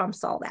true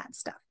trumps all that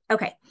stuff.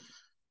 Okay.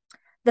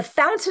 The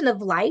fountain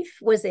of life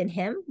was in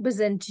him,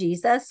 was in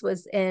Jesus,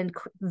 was in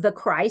the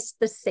Christ,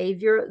 the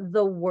Savior,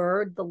 the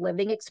Word, the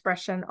living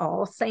expression,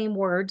 all same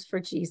words for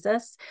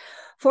Jesus.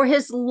 For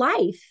his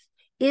life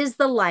is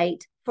the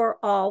light for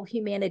all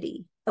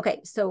humanity.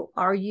 Okay, so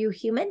are you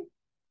human?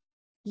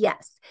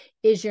 Yes.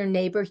 Is your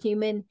neighbor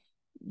human?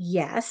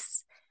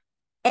 Yes.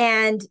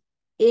 And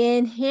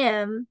in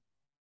him,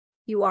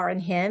 you are in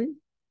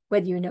him,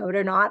 whether you know it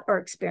or not, or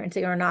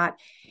experiencing it or not.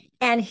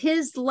 And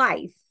his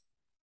life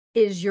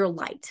is your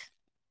light,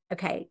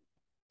 okay?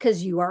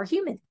 Because you are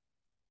human,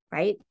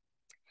 right?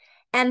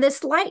 And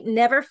this light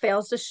never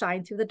fails to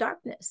shine through the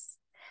darkness.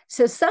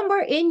 So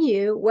somewhere in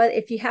you, well,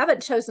 if you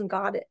haven't chosen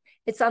God,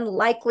 it's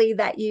unlikely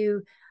that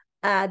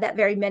that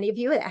very many of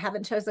you that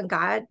haven't chosen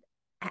God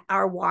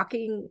are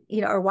walking,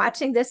 are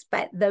watching this.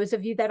 But those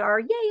of you that are,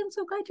 yay, I'm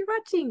so glad you're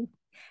watching.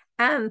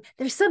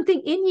 There's something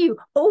in you.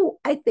 Oh,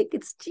 I think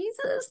it's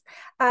Jesus.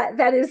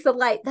 That is the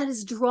light that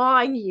is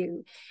drawing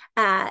you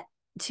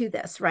to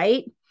this,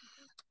 right?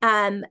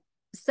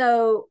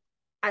 So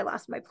I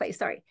lost my place,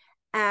 sorry.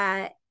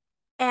 And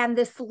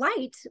this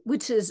light,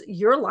 which is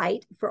your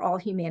light for all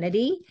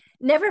humanity,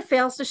 never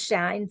fails to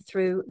shine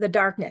through the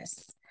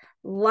darkness.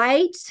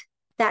 Light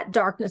that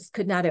darkness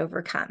could not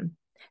overcome.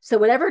 So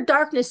whatever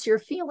darkness you're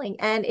feeling,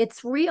 and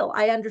it's real,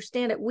 I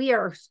understand it. We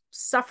are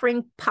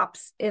suffering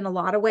pups in a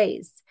lot of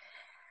ways,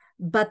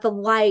 but the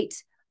light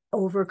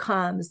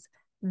overcomes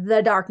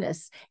the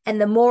darkness. And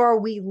the more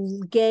we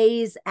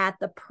gaze at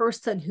the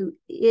person who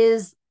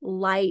is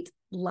light,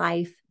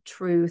 life,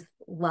 truth,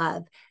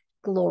 love,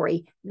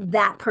 glory,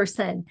 that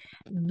person,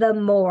 the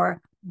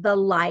more the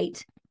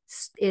light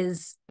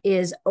is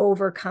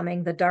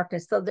overcoming the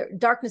darkness. So the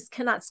darkness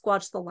cannot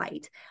squelch the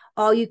light.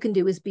 All you can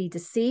do is be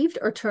deceived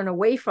or turn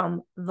away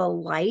from the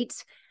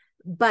light.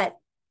 But,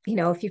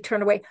 if you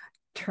turn away,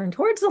 turn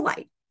towards the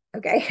light.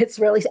 Okay. It's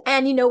really,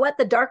 and you know what?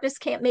 The darkness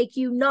can't make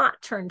you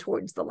not turn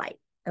towards the light.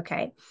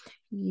 Okay.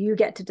 You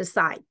get to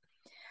decide.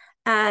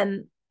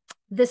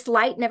 This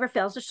light never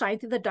fails to shine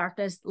through the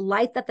darkness,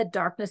 light that the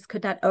darkness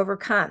could not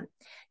overcome.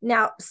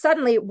 Now,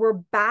 suddenly we're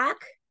back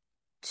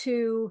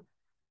to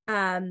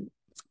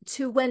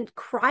when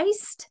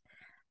Christ,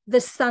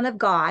 the Son of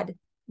God,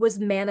 was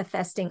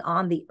manifesting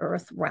on the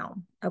earth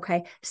realm.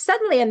 Okay.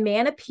 Suddenly a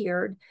man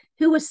appeared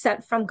who was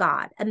sent from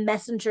God, a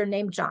messenger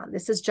named John.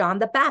 This is John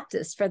the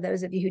Baptist, for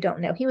those of you who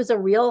don't know. He was a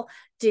real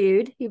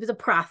dude. He was a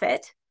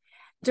prophet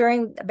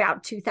during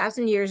about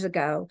 2,000 years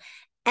ago.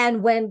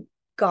 And when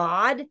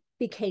God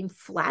became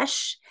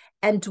flesh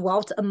and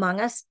dwelt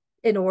among us,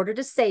 in order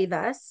to save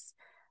us,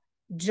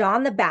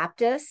 John the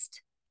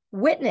Baptist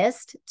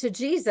witnessed to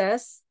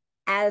Jesus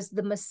as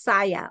the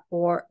Messiah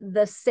or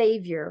the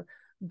Savior,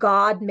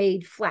 God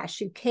made flesh,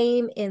 who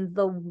came in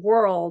the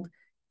world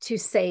to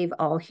save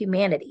all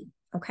humanity.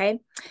 Okay.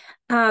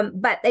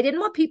 But they didn't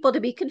want people to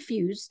be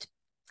confused.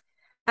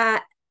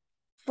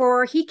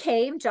 For he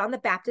came, John the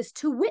Baptist,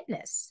 to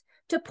witness,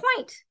 to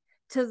point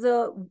to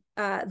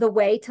the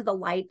way to the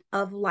light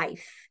of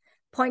life,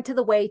 point to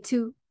the way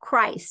to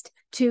Christ,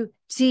 to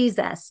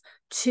Jesus,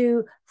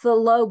 to the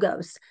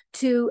Logos,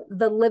 to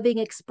the living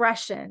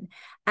expression.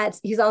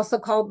 He's also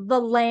called the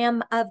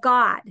Lamb of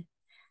God.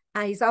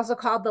 He's also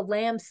called the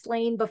Lamb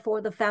slain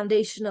before the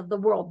foundation of the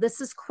world.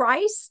 This is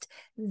Christ.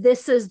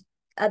 This is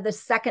the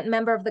second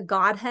member of the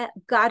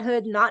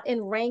Godhood, not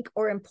in rank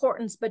or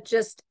importance, but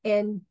just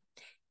in,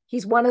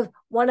 he's one of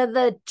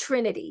the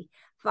Trinity,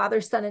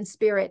 Father, Son, and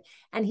Spirit.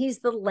 And he's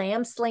the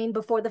Lamb slain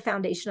before the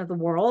foundation of the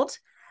world,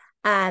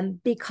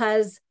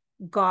 because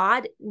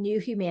God knew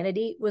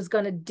humanity was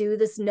going to do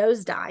this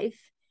nosedive.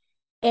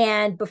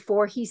 And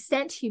before he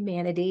sent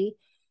humanity,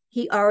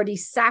 he already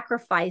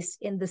sacrificed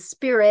in the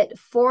spirit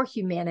for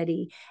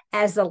humanity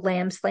as a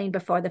lamb slain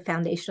before the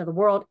foundation of the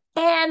world.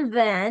 And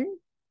then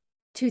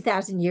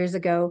 2000 years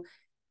ago,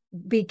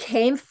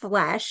 became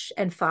flesh,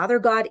 and Father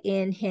God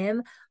in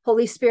him,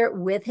 Holy Spirit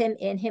with him,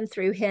 in him,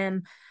 through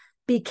him,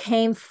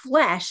 became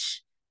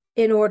flesh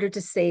in order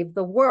to save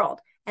the world.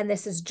 And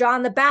this is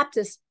John the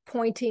Baptist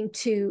pointing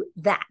to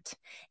that.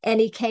 And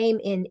he came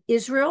in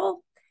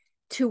Israel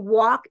to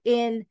walk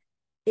in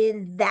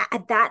that,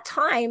 at that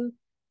time,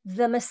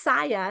 the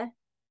Messiah.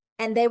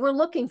 And they were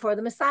looking for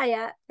the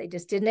Messiah. They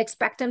just didn't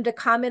expect him to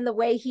come in the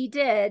way he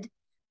did,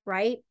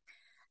 right?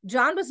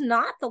 John was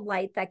not the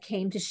light that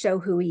came to show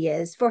who he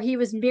is, for he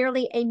was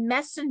merely a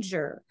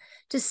messenger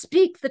to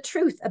speak the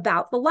truth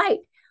about the light.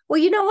 Well,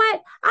 you know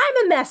what?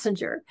 I'm a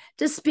messenger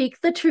to speak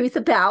the truth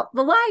about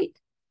the light.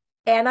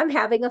 And I'm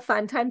having a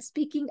fun time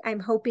speaking. I'm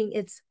hoping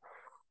it's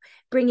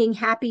bringing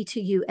happy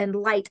to you and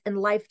light and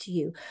life to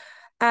you.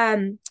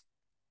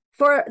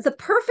 For the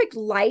perfect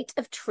light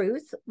of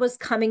truth was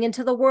coming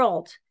into the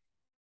world,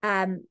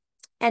 and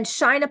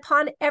shine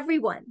upon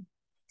everyone.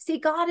 See,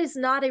 God is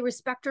not a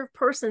respecter of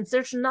persons.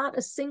 There's not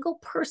a single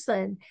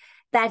person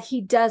that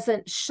he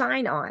doesn't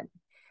shine on.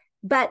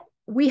 But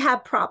we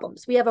have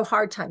problems. We have a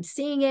hard time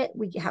seeing it.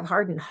 We have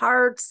hardened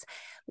hearts.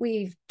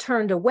 We've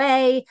turned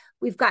away.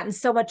 We've gotten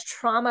so much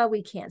trauma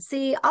we can't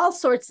see, all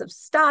sorts of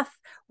stuff.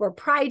 We're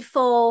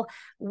prideful.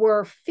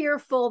 We're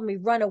fearful. And we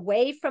run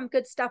away from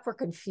good stuff. We're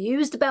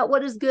confused about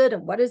what is good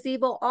and what is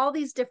evil, all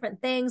these different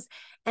things.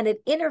 And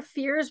it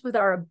interferes with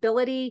our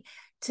ability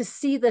to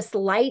see this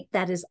light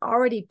that is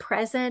already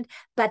present,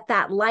 but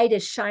that light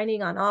is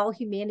shining on all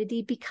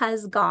humanity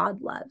because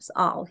God loves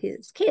all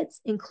his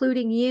kids,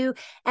 including you,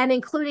 and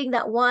including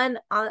that one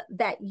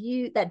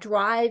that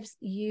drives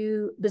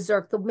you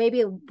berserk.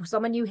 Maybe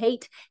someone you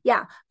hate.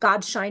 Yeah,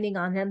 God's shining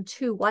on them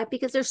too. Why?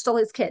 Because they're still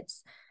his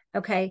kids.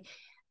 Okay.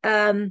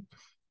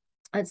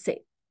 Let's see.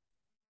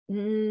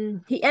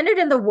 He entered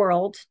in the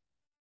world.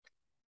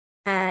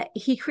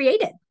 He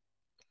created,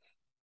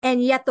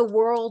 and yet the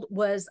world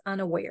was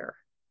unaware.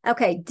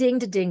 Okay, ding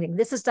to ding ding.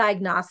 This is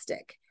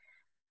diagnostic.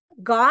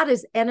 God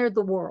has entered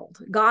the world.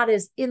 God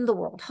is in the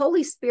world.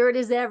 Holy Spirit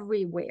is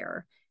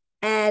everywhere.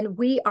 And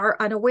we are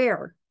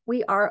unaware.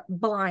 We are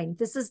blind.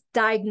 This is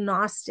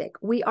diagnostic.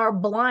 We are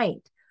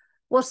blind.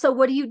 Well, so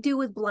what do you do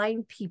with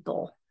blind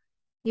people?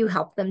 You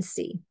help them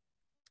see.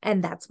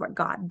 And that's what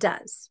God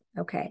does.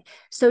 Okay.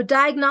 So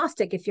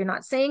diagnostic, if you're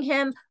not seeing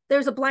him,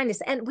 there's a blindness.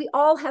 And we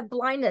all have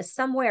blindness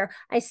somewhere.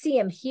 I see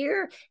him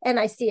here and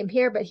I see him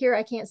here, but here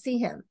I can't see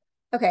him.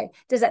 Okay.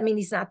 Does that mean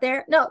he's not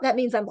there? No, that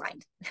means I'm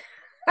blind.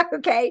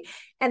 Okay.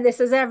 And this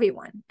is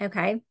everyone.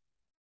 Okay.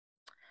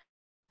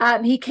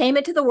 He came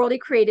into the world he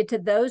created to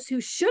those who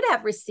should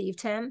have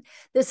received him.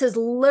 This is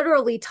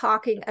literally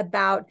talking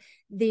about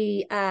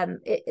the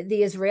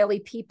Israeli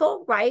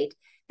people, right?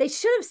 They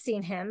should have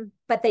seen him,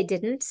 but they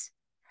didn't.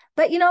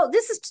 But you know,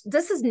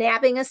 this is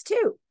nabbing us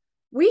too.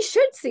 We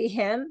should see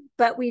him,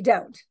 but we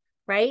don't,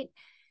 right?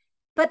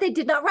 But they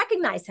did not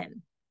recognize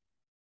him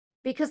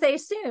because they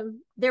assumed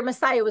their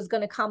Messiah was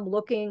going to come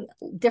looking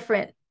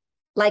different,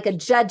 like a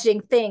judging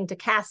thing to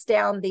cast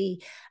down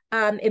the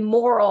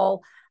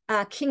immoral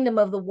kingdom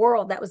of the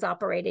world that was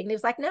operating. And he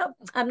was like, no,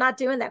 I'm not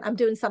doing that. I'm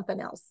doing something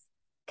else.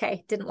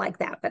 Okay. Didn't like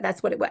that, but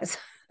that's what it was.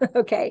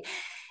 Okay.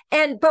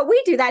 But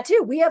we do that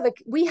too.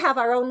 We have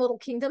our own little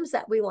kingdoms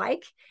that we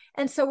like.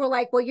 And so we're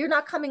like, well, you're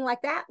not coming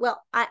like that.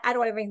 Well, I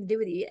don't have anything to do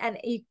with you. And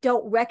you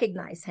don't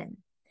recognize him.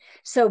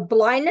 So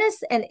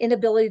blindness and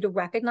inability to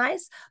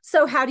recognize.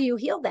 So how do you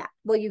heal that?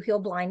 Well, you heal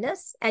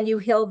blindness and you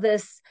heal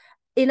this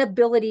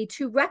inability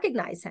to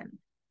recognize him.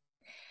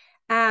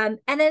 And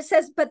then it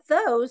says, but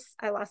those,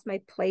 I lost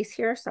my place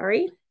here.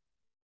 Sorry,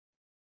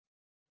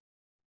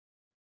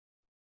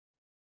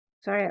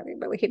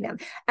 but we came down.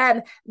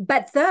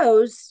 But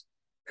those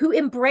who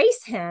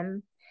embrace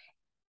him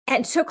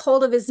and took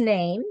hold of his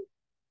name,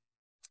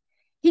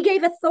 he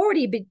gave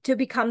authority to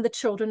become the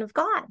children of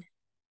God.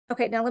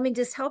 Okay, now let me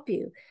just help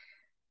you.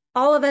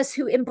 All of us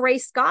who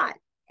embrace God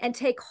and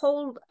take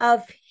hold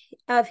of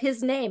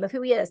his name, of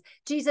who he is.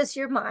 Jesus,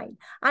 you're mine.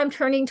 I'm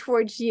turning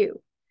towards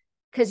you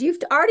because you've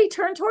already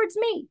turned towards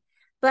me,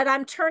 but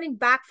I'm turning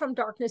back from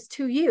darkness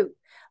to you,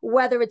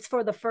 whether it's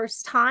for the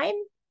first time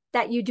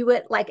that you do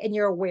it like, and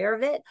you're aware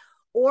of it,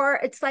 or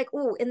it's like,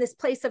 oh, in this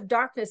place of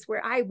darkness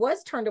where I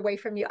was turned away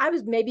from you, I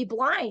was maybe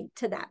blind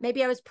to that.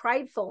 Maybe I was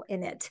prideful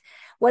in it,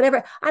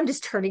 whatever. I'm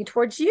just turning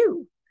towards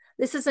you.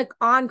 This is an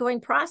ongoing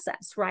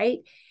process, right?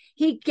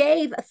 He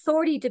gave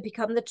authority to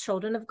become the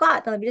children of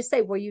God. Now, let me just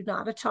say, were you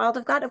not a child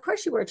of God? Of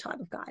course you were a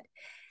child of God.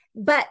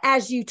 But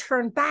as you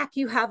turn back,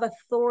 you have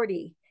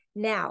authority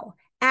now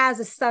as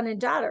a son and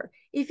daughter.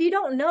 If you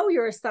don't know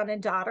you're a son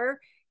and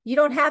daughter, you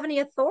don't have any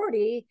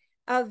authority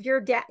of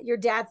your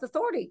dad's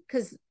authority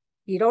because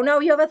you don't know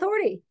you have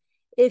authority.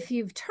 If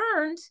you've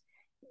turned,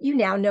 you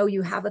now know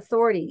you have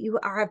authority. You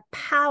are a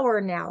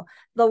power now,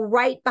 the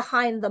right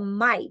behind the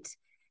might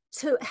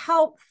to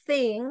help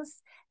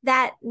things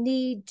that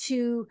need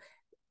to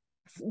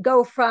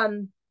go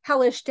from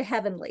hellish to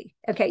heavenly.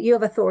 Okay, you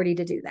have authority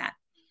to do that.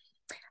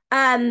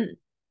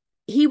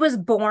 He was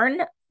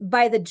born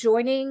by the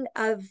joining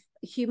of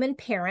human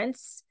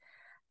parents.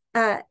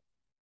 Let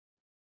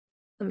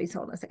me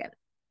hold on a second.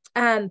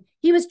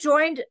 He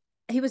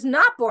was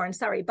not born,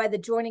 by the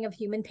joining of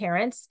human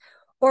parents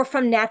or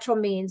from natural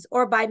means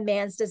or by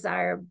man's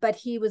desire, but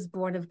he was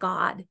born of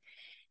God.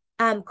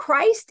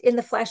 Christ in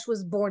the flesh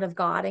was born of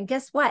God. And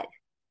guess what?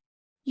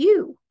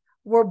 You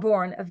were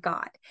born of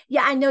God.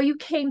 Yeah, I know you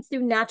came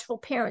through natural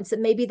parents,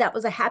 and maybe that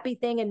was a happy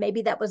thing and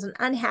maybe that was an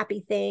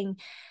unhappy thing,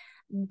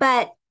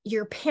 but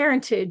your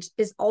parentage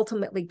is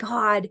ultimately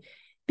God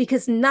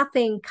because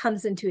nothing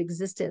comes into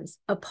existence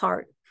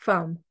apart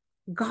from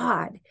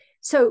God.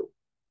 So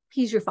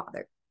he's your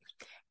father.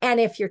 And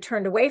if you're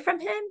turned away from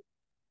him,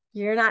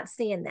 you're not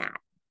seeing that,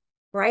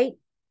 right?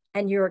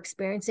 And you're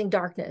experiencing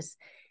darkness.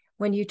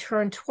 When you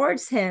turn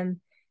towards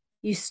him,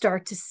 you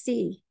start to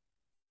see.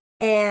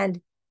 And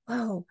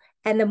whoa,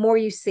 and the more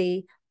you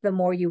see, the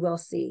more you will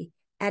see.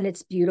 And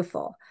it's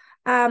beautiful.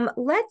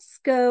 Let's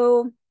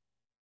go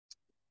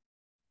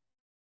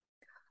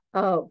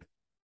to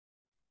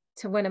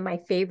one of my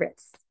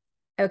favorites.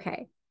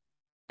 Okay.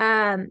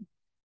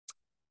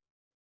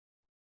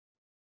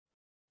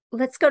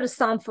 Let's go to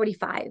Psalm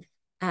 45,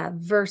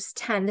 verse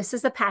 10. This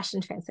is the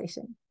Passion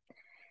Translation.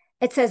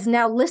 It says,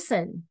 "Now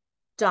listen,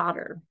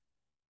 daughter,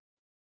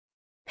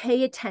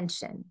 pay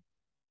attention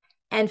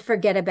and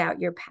forget about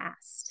your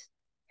past."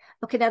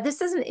 Okay, now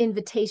this is an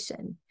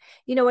invitation.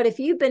 You know what? If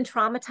you've been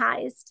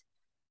traumatized,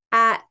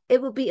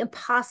 it will be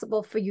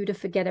impossible for you to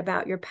forget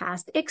about your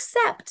past,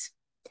 except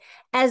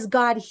as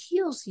God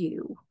heals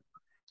you.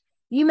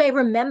 You may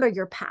remember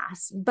your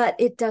past, but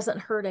it doesn't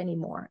hurt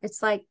anymore.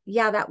 It's like,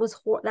 yeah, that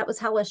was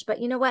hellish, but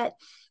you know what?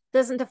 It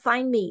doesn't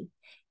define me.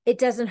 It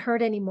doesn't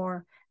hurt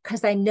anymore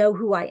because I know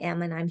who I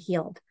am and I'm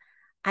healed.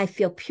 I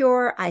feel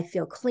pure. I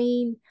feel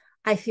clean.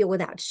 I feel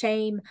without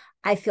shame.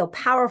 I feel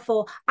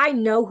powerful. I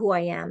know who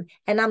I am,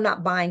 and I'm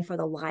not buying for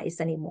the lies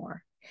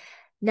anymore.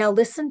 Now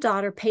listen,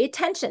 daughter, pay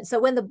attention. So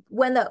when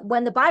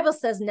the Bible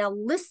says now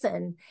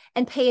listen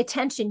and pay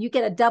attention, you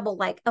get a double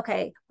like,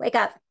 okay, wake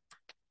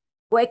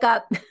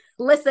up,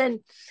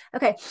 listen.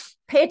 Okay,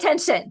 pay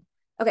attention.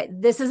 Okay,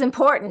 this is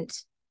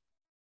important.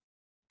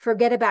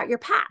 Forget about your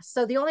past.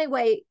 So the only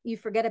way you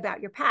forget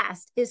about your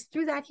past is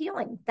through that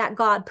healing that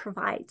God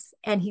provides.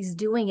 And he's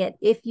doing it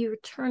if you're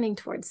turning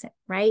towards him,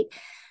 right?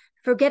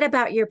 Forget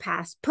about your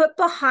past. Put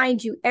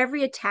behind you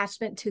every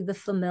attachment to the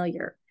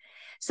familiar.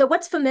 So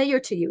what's familiar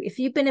to you? If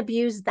you've been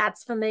abused,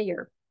 that's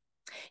familiar.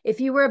 If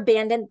you were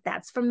abandoned,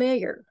 that's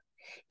familiar.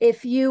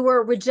 If you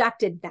were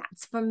rejected,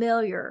 that's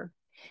familiar.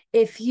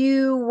 If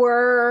you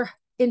were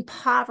in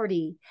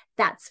poverty,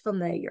 that's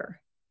familiar.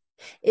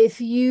 If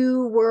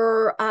you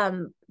were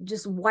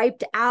just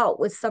wiped out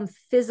with some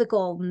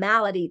physical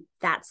malady,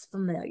 that's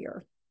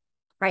familiar,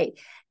 right?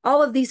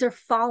 All of these are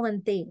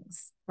fallen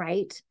things,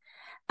 right?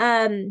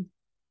 Even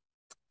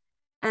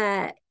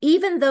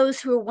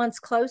those who were once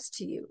close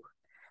to you.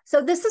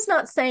 So this is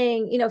not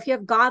saying, if you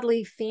have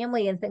godly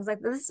family and things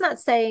like that, this is not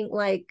saying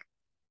like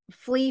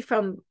flee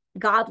from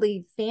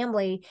godly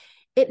family.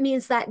 It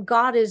means that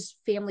God is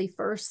family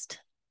first.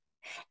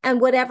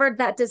 And whatever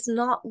that does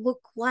not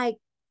look like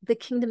the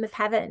kingdom of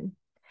heaven,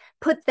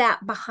 put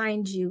that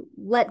behind you.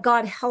 Let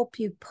God help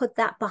you put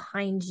that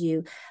behind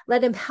you.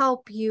 Let him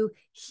help you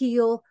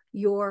heal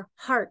your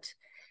heart.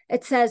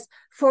 It says,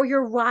 for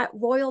your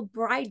royal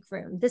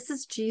bridegroom. This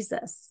is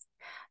Jesus.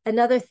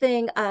 Another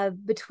thing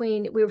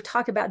we were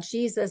talking about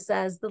Jesus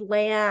as the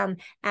lamb,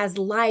 as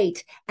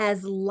light,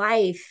 as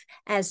life,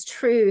 as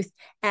truth,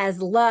 as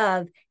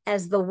love,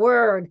 as the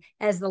word,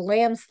 as the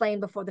lamb slain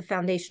before the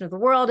foundation of the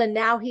world. And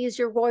now he is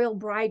your royal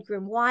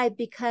bridegroom. Why?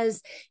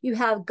 Because you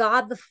have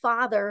God the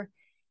Father,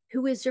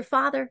 who is your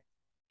father.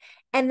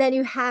 And then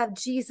you have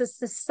Jesus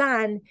the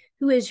Son,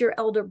 who is your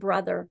elder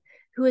brother,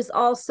 who is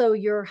also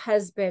your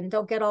husband.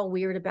 Don't get all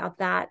weird about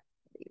that.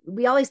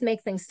 We always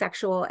make things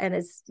sexual and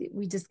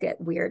we just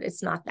get weird.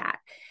 It's not that.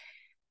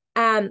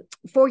 Um,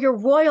 for your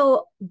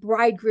royal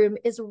bridegroom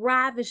is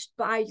ravished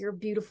by your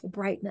beautiful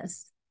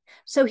brightness.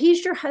 So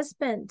he's your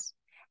husband.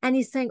 And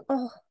he's saying,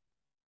 oh,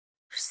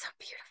 you're so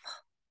beautiful,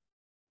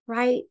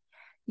 right?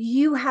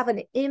 You have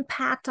an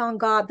impact on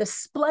God, the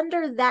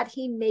splendor that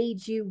he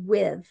made you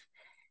with.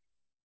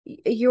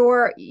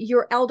 Your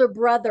elder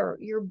brother,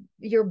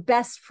 your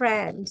best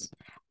friend,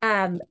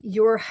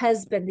 your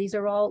husband, these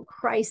are all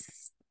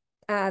Christ's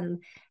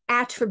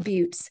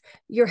attributes,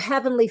 your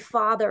heavenly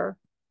father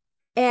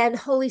and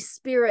Holy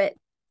Spirit,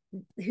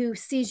 who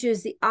sees you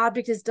as the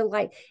object of his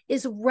delight,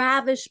 is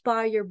ravished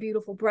by your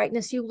beautiful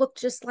brightness. You look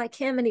just like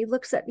him, and he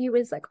looks at you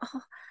and is like,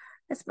 oh,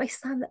 that's my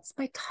son, that's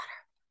my daughter.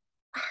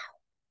 Wow.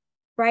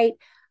 Right?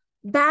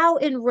 Bow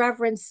in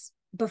reverence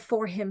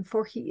before him,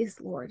 for he is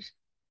Lord.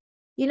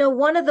 You know,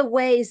 one of the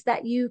ways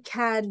that you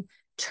can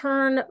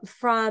turn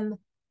from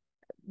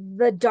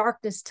the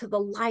darkness to the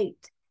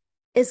light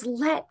is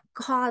let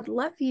God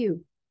love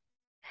you.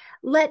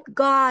 Let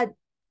God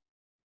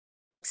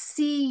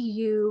see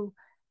you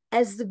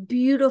as the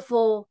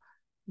beautiful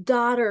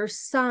daughter,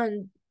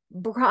 son,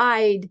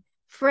 bride,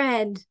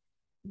 friend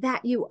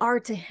that you are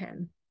to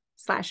him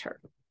 / her.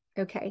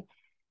 Okay.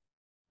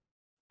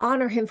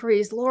 Honor him for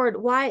his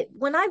Lord. Why?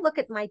 When I look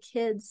at my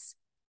kids,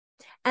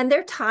 and there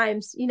are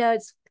times, you know,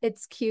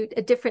 it's cute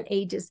at different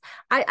ages.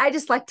 I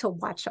just like to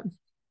watch them,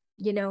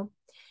 you know.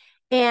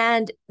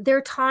 And there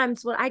are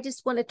times when I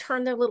just want to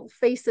turn their little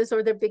faces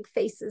or their big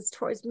faces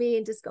towards me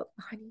and just go,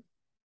 honey,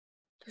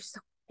 you're so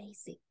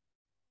amazing.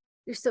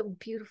 You're so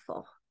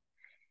beautiful.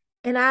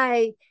 And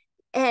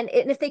and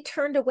if they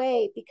turned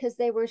away because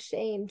they were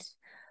ashamed,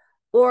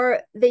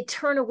 or they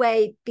turn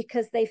away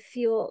because they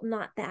feel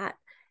not that,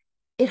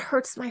 it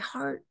hurts my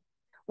heart.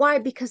 Why?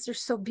 Because they're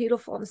so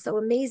beautiful and so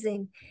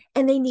amazing,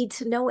 and they need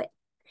to know it.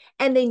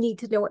 And they need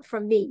to know it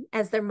from me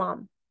as their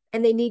mom,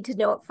 and they need to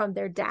know it from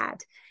their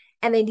dad,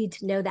 and they need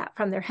to know that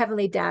from their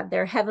heavenly dad,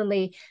 their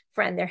heavenly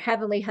friend, their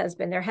heavenly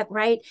husband,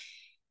 right.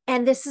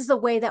 And this is the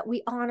way that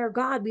we honor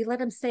God. We let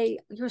him say,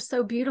 you're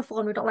so beautiful,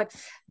 and we don't like,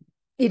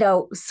 you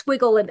know,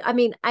 squiggle. And I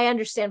mean, I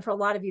understand for a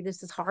lot of you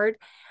this is hard,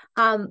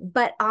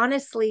 but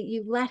honestly,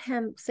 you let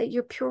him say,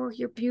 you're pure,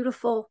 you're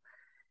beautiful.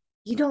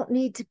 You don't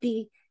need to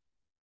be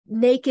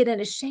naked and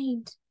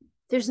ashamed.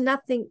 There's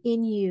nothing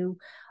in you.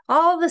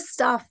 All the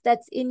stuff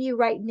that's in you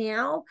right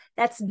now,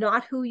 that's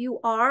not who you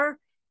are.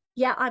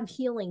 Yeah, I'm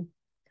healing,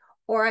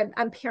 or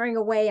I'm paring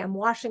away, I'm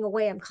washing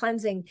away, I'm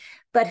cleansing.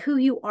 But who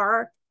you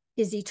are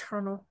is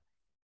eternal.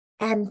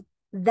 And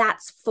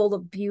that's full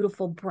of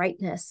beautiful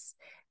brightness,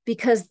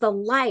 because the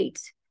light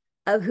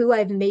of who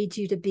I've made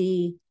you to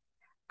be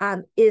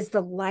is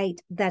the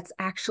light that's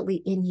actually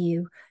in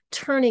you.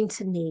 Turning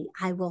to me,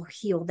 I will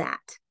heal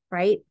that,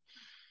 right?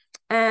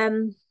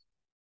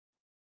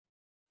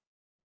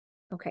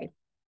 Okay.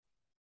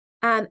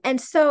 And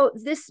so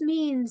this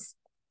means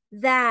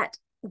that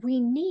we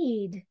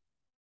need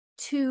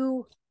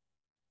to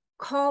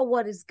call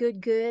what is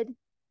good, good,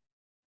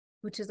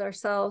 which is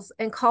ourselves,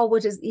 and call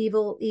what is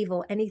evil,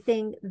 evil,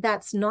 anything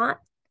that's not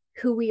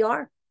who we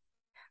are,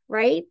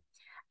 right?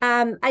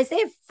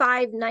 Isaiah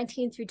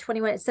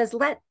 5:19-21, it says,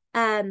 let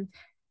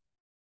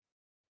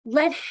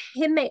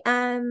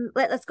him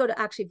let's go to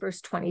actually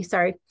verse 20.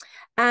 Sorry.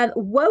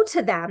 Woe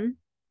to them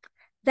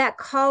that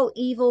call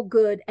evil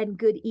good and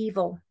good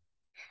evil,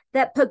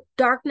 that put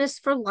darkness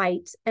for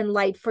light and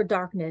light for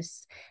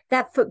darkness,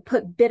 that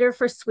put bitter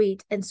for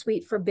sweet and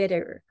sweet for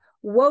bitter.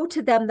 Woe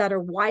to them that are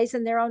wise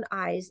in their own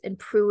eyes and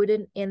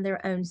prudent in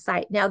their own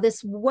sight. Now,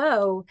 this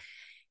woe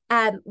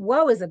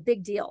is a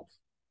big deal.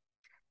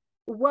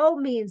 Woe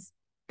means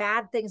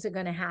bad things are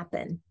going to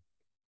happen.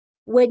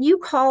 When you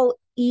call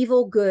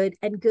evil good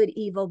and good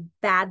evil,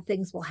 bad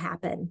things will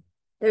happen.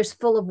 There's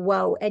full of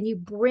woe, and you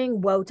bring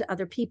woe to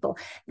other people.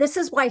 This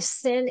is why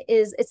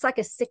it's like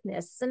a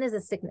sickness. Sin is a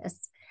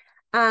sickness,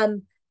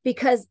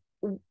 because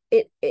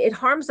it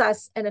harms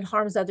us and it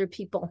harms other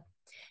people.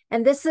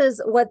 And this is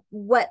what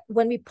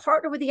when we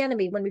partner with the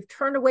enemy, when we've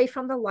turned away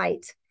from the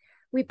light,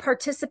 we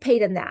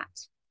participate in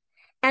that.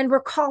 And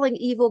we're calling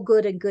evil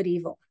good and good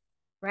evil,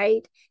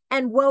 right?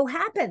 And woe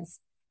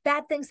happens.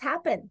 Bad things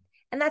happen.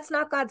 And that's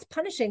not God's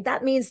punishing.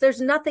 That means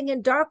there's nothing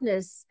in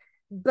darkness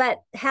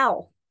but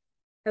hell.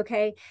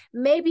 Okay.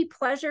 Maybe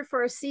pleasure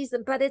for a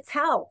season, but it's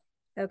hell.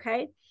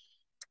 Okay.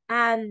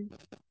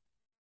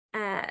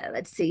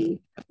 Let's see.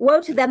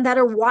 Woe to them that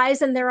are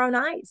wise in their own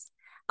eyes.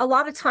 A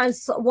lot of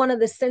times, one of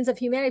the sins of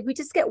humanity, we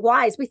just get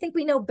wise. We think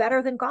we know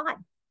better than God.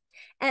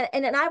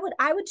 And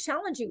I would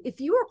challenge you,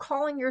 if you are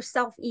calling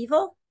yourself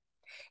evil,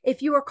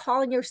 if you are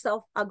calling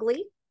yourself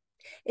ugly,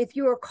 if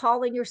you are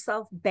calling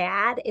yourself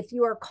bad, if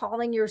you are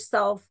calling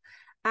yourself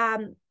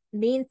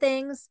mean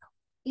things,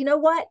 you know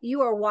what?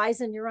 You are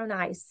wise in your own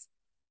eyes.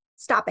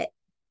 Stop it.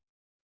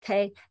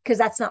 Okay. Because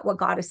that's not what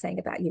God is saying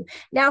about you.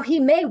 Now, he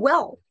may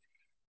well,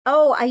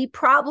 he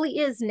probably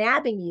is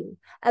nabbing you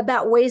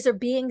about ways of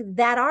being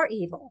that are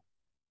evil.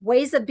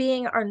 Ways of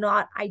being are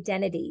not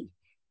identity.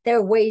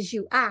 They're ways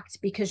you act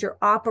because you're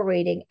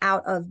operating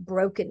out of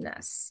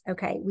brokenness.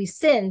 Okay. We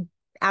sin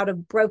out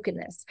of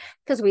brokenness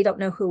because we don't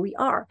know who we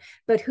are,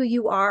 but who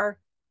you are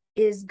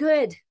is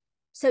good.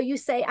 So you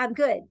say, I'm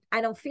good.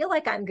 I don't feel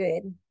like I'm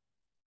good,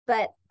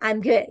 but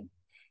I'm good.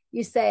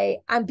 You say,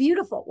 I'm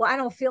beautiful. Well, I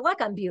don't feel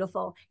like I'm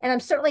beautiful. And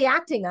I'm certainly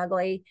acting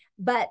ugly,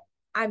 but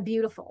I'm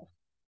beautiful.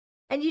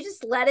 And you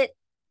just let it,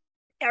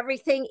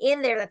 everything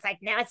in there that's like,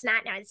 no, it's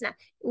not. No, it's not.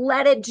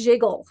 Let it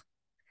jiggle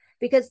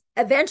because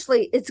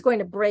eventually it's going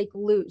to break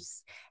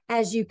loose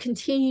as you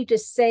continue to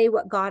say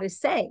what God is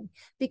saying,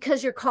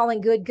 because you're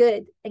calling good,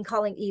 good and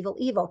calling evil,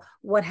 evil.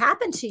 What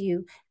happened to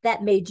you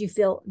that made you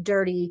feel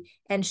dirty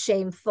and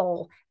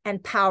shameful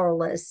and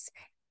powerless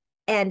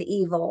and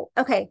evil?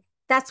 Okay,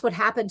 that's what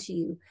happened to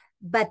you,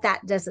 but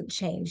that doesn't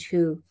change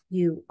who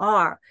you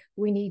are.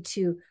 We need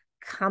to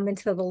come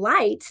into the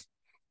light.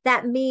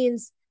 That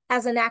means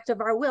as an act of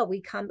our will,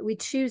 we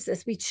choose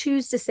this. We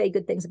choose to say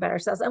good things about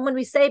ourselves. And when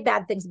we say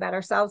bad things about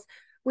ourselves,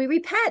 we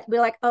repent. We're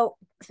like, oh,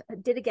 I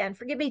did again.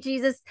 Forgive me,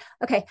 Jesus.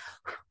 Okay,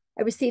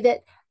 I receive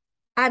it.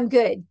 I'm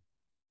good.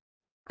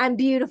 I'm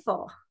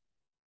beautiful,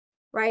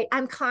 right?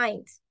 I'm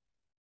kind,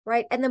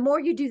 right? And the more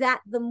you do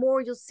that, the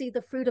more you'll see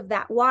the fruit of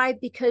that. Why?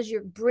 Because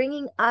you're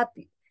bringing up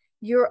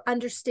your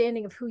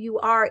understanding of who you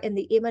are in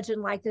the image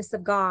and likeness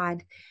of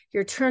God.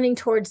 You're turning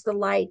towards the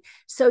light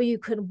so you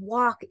can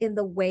walk in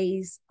the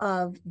ways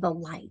of the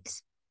light,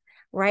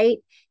 right?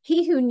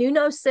 He who knew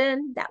no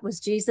sin, that was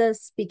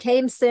Jesus,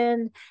 became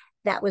sin,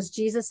 that was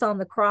Jesus on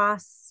the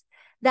cross,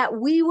 that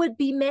we would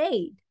be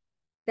made.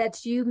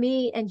 That's you,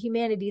 me, and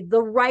humanity,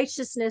 the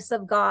righteousness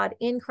of God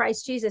in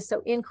Christ Jesus.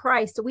 So in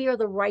Christ, we are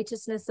the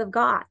righteousness of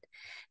God.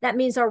 That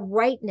means our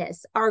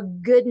rightness, our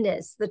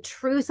goodness, the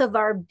truth of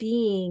our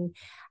being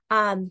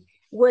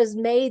was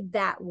made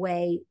that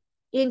way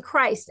in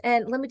Christ.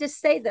 And let me just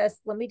say this.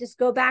 Let me just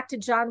go back to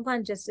John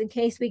 1, just in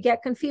case we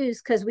get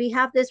confused, because we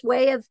have this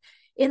way of,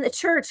 in the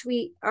church,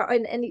 we are,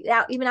 and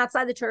even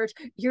outside the church,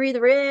 you're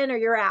either in or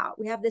you're out.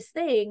 We have this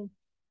thing.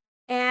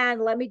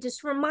 And let me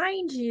just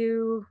remind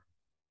you,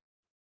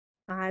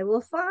 I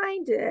will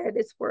find it.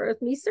 It's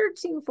worth me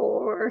searching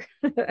for.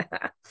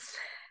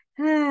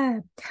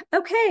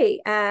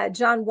 Okay,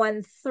 John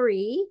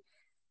 1:3.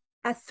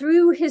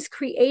 Through his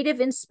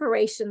creative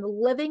inspiration, the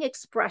living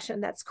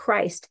expression, that's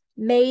Christ,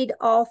 made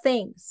all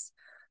things.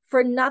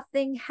 For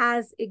nothing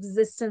has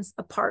existence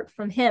apart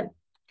from him.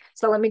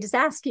 So let me just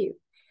ask you,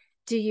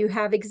 do you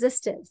have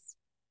existence?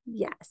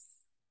 Yes.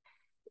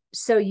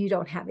 So you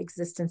don't have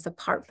existence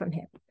apart from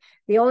him.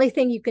 The only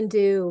thing you can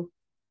do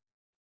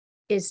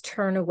is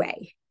turn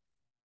away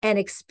and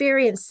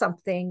experience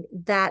something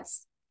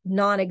that's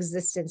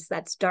non-existence,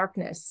 that's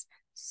darkness.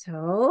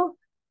 So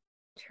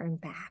turn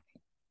back.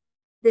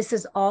 This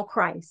is all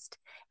Christ,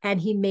 and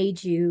he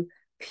made you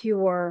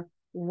pure,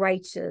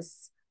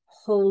 righteous,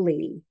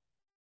 holy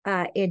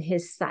in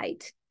his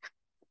sight.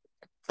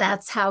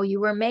 That's how you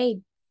were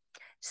made.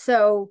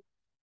 So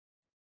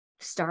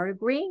start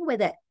agreeing with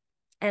it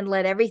and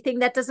let everything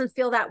that doesn't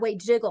feel that way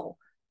jiggle.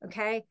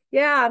 Okay.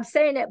 Yeah, I'm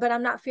saying it, but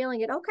I'm not feeling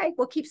it. Okay.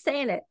 Well, keep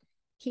saying it.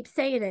 Keep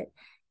saying it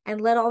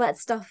and let all that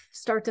stuff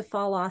start to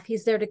fall off.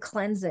 He's there to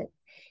cleanse it.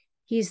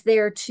 He's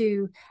there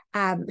to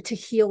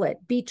heal it.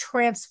 Be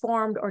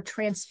transformed or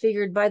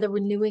transfigured by the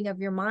renewing of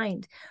your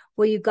mind.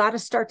 Well, you got to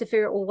start to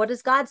figure out, well, what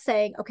is God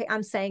saying? Okay,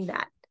 I'm saying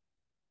that.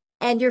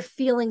 And your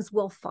feelings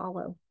will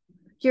follow.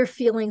 Your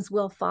feelings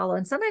will follow.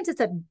 And sometimes it's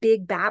a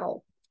big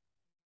battle,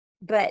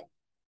 but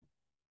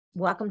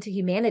welcome to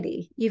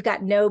humanity. You've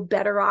got no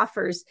better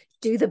offers.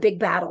 Do the big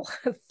battle.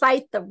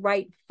 Fight the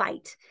right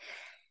fight.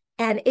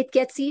 And it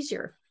gets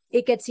easier.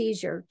 It gets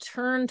easier.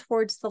 Turn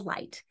towards the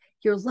light.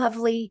 You're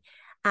lovely.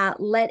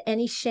 Let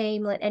any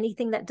shame, let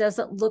anything that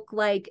doesn't look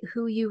like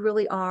who you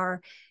really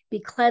are be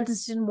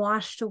cleansed and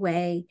washed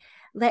away.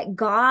 Let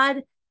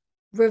God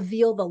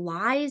reveal the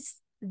lies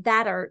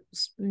that are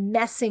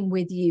messing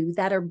with you,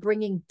 that are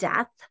bringing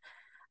death.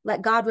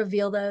 Let God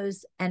reveal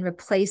those and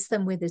replace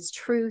them with his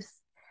truth.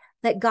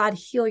 Let God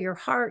heal your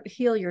heart,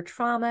 heal your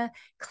trauma,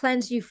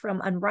 cleanse you from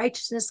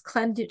unrighteousness,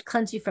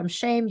 cleanse you from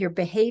shame. Your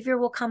behavior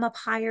will come up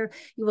higher.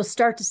 You will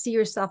start to see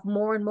yourself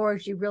more and more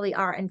as you really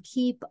are, and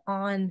keep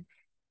on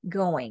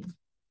going.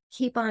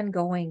 Keep on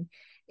going.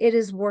 It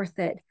is worth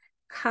it.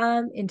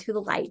 Come into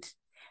the light.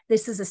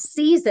 This is a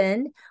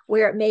season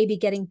where it may be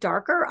getting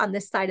darker on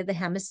this side of the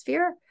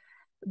hemisphere,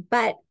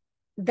 but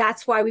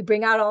that's why we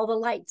bring out all the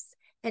lights.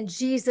 And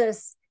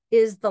Jesus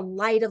is the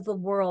light of the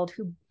world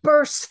who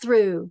bursts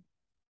through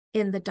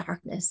in the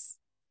darkness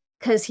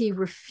because he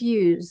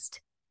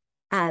refused,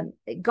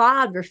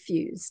 God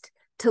refused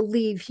to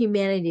leave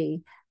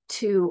humanity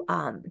to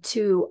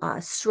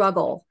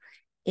struggle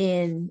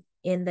in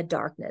the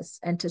darkness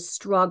and to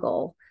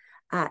struggle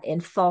in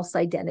false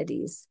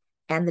identities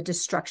and the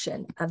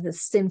destruction of the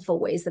sinful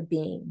ways of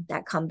being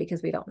that come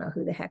because we don't know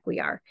who the heck we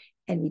are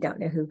and we don't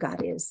know who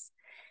God is.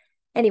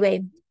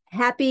 Anyway,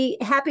 happy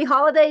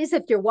holidays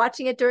if you're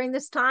watching it during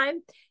this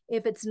time.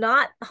 If it's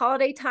not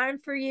holiday time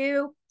for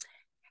you,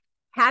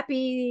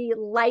 happy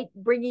light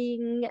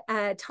bringing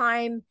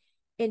time.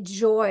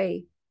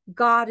 Enjoy.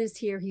 God is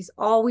here. He's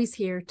always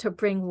here to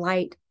bring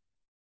light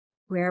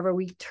wherever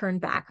we turn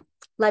back.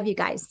 Love you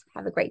guys.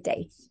 Have a great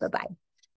day. Bye bye.